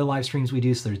kinds of other live streams we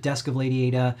do. So there's Desk of Lady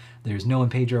Ada. There's Noah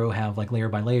and Pedro have like layer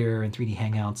by layer and 3D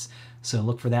Hangouts. So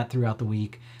look for that throughout the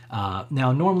week.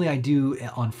 Now, normally I do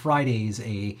on Fridays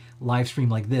a live stream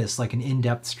like this, like an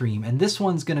in-depth stream. And this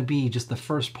one's going to be just the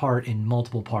first part in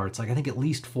multiple parts. Like I think at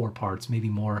least 4 parts, maybe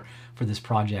more for this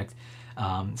project.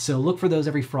 So look for those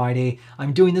every Friday.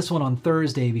 I'm doing this one on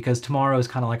Thursday because tomorrow is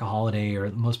kind of like a holiday, or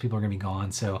most people are going to be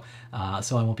gone. So I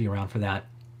won't be around for that.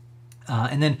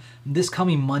 And then this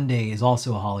coming Monday is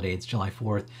also a holiday. It's July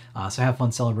 4th. So have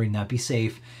fun celebrating that. Be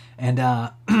safe. And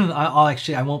I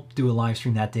won't do a live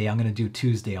stream that day. I'm going to do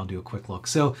Tuesday. I'll do a quick look.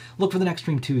 So look for the next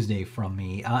stream Tuesday from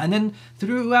me. And then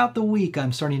throughout the week,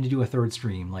 I'm starting to do a third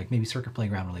stream, like maybe Circuit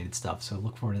Playground related stuff. So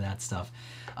look forward to that stuff.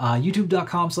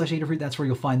 YouTube.com/Adafruit, that's where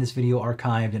you'll find this video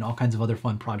archived and all kinds of other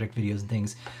fun project videos and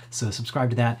things. So subscribe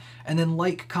to that. And then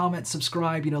like, comment,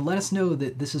 subscribe, you know, let us know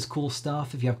that this is cool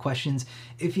stuff. If you have questions,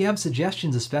 if you have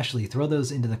suggestions especially, throw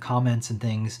those into the comments and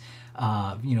things,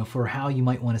 you know, for how you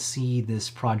might want to see this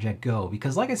project go.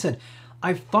 Because like I said,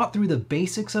 I've thought through the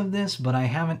basics of this, but I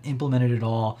haven't implemented it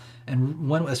all.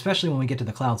 And especially when we get to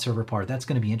the cloud server part, that's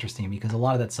going to be interesting because a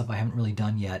lot of that stuff I haven't really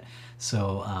done yet.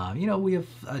 So, you know, we have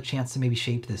a chance to maybe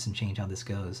shape this and change how this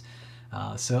goes.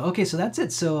 Okay, so that's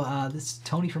it. So this is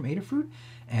Tony from Adafruit,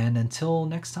 and until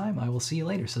next time, I will see you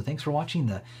later. So thanks for watching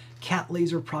the Cat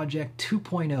Laser Project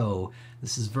 2.0.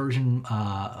 This is version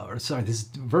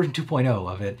 2.0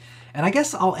 of it. And I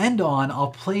guess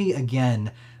I'll play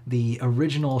again the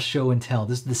original show and tell.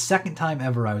 This is the second time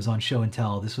ever I was on show and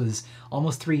tell. This was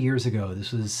almost 3 years ago.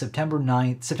 This was September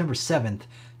 7th,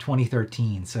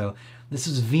 2013. So this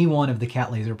is V1 of the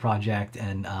Cat Laser Project,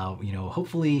 and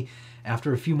hopefully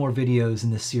after a few more videos in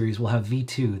this series, we'll have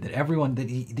V2 that everyone, that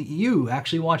you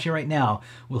actually watching right now,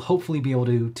 will hopefully be able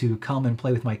to come and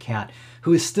play with my cat,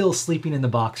 who is still sleeping in the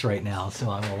box right now. So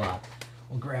I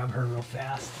will grab her real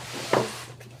fast.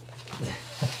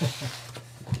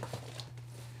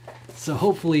 So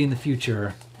hopefully in the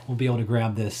future, we'll be able to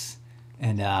grab this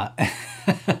and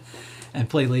and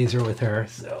play laser with her.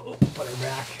 So put her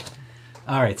back.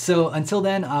 All right, so until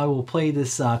then, I will play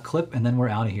this clip, and then we're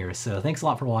out of here. So thanks a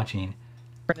lot for watching.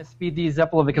 We're going to speed these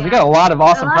up a little bit because we got a lot of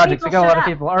awesome projects. We got a lot of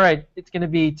people. people. All right, it's going to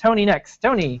be Tony next.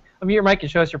 Tony, unmute your mic and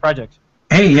show us your project.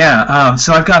 Hey, yeah.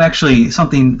 So I've got actually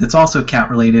something that's also cat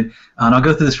related, and I'll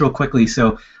go through this real quickly.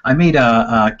 So I made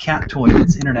a cat toy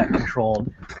that's internet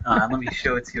controlled. Let me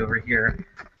show it to you over here.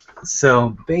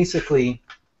 So basically,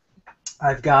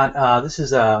 I've got this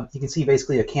is you can see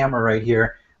basically a camera right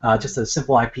here. Just a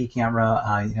simple IP camera,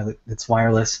 it's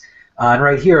wireless. And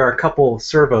right here are a couple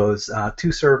servos,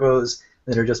 2 servos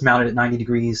that are just mounted at 90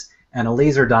 degrees, and a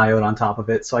laser diode on top of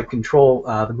it, so I control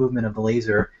the movement of the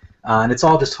laser. And it's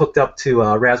all just hooked up to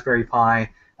a Raspberry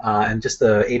Pi and just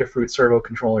the Adafruit servo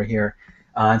controller here.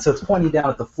 And so it's pointing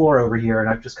down at the floor over here, and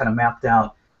I've just kind of mapped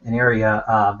out an area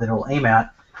that it'll aim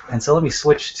at. And so let me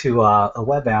switch to a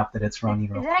web app that it's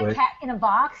running real quick. Is that a cat in a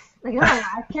box? Like, is that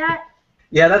a live cat?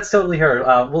 Yeah, that's totally her.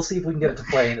 We'll see if we can get it to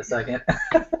play in a second.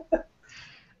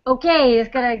 Okay, it's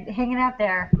gonna hang it out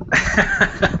there.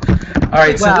 All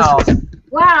right, so Wow.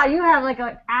 Wow, you have like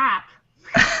an app.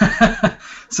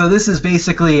 So this is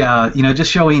basically,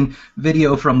 just showing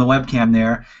video from the webcam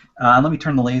there. Let me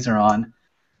turn the laser on.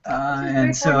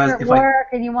 And so you're at work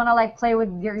and you want to like play with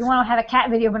you want to have a cat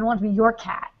video, but it wants to be your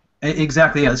cat.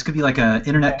 Exactly, yeah. This could be like a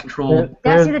internet controlled.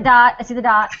 I see the dot. I see the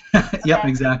dot. Yep, Okay.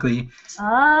 exactly.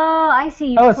 Oh, I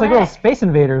see. Oh, it's like little Space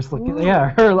Invaders. Look, yeah,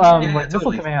 her missile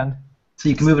totally. command. So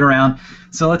you can move it around.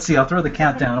 So let's see. I'll throw the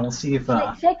cat down and we'll see if.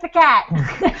 Shake the cat.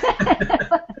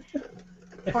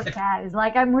 Poor cat is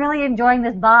like, I'm really enjoying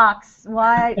this box.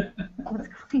 Why? What's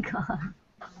going on?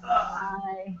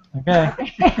 Why?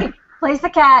 Okay. Place the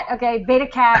cat. Okay, beta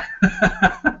cat. All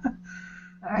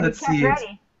right, Let's cat's see.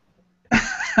 ready.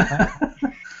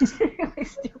 It's really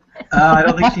stupid. I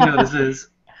don't think she notices.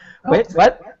 Wait,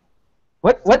 what?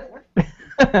 What?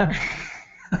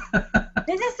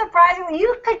 This is surprisingly,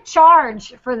 you could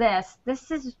charge for this. This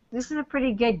is a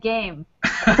pretty good game.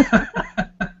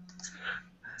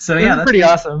 So This yeah, is that's pretty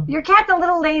awesome. Your cat's a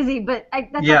little lazy, but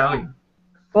that's Yeah. okay.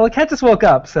 Well, the cat just woke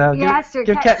up, so Yeah, that's true.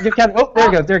 give cat. Oh,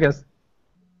 there it goes.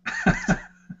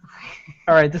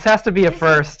 All right, this has to be a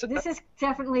first. This is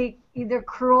definitely either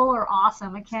cruel or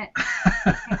awesome. I can't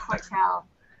quite tell.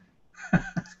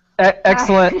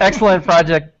 Excellent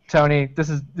project, Tony. This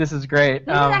is great.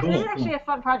 This is actually a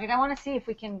fun project. I want to see if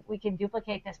we can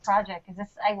duplicate this project because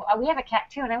we have a cat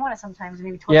too, and I want to sometimes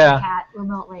maybe torture a cat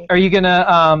remotely. Are you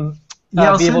gonna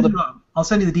Yeah, be able to? I'll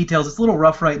send you the details. It's a little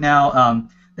rough right now.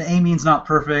 The aiming's not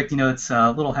perfect. It's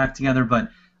a little hacked together, but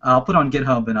I'll put it on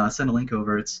GitHub and send a link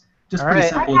over. It's just pretty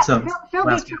simple. It's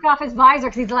Philby took off his visor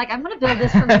because he's like, I'm going to build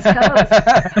this from the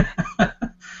stove.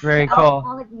 Very cool.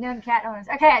 All the known cat owners.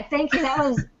 Okay, thank you. That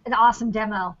was an awesome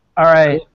demo. All right.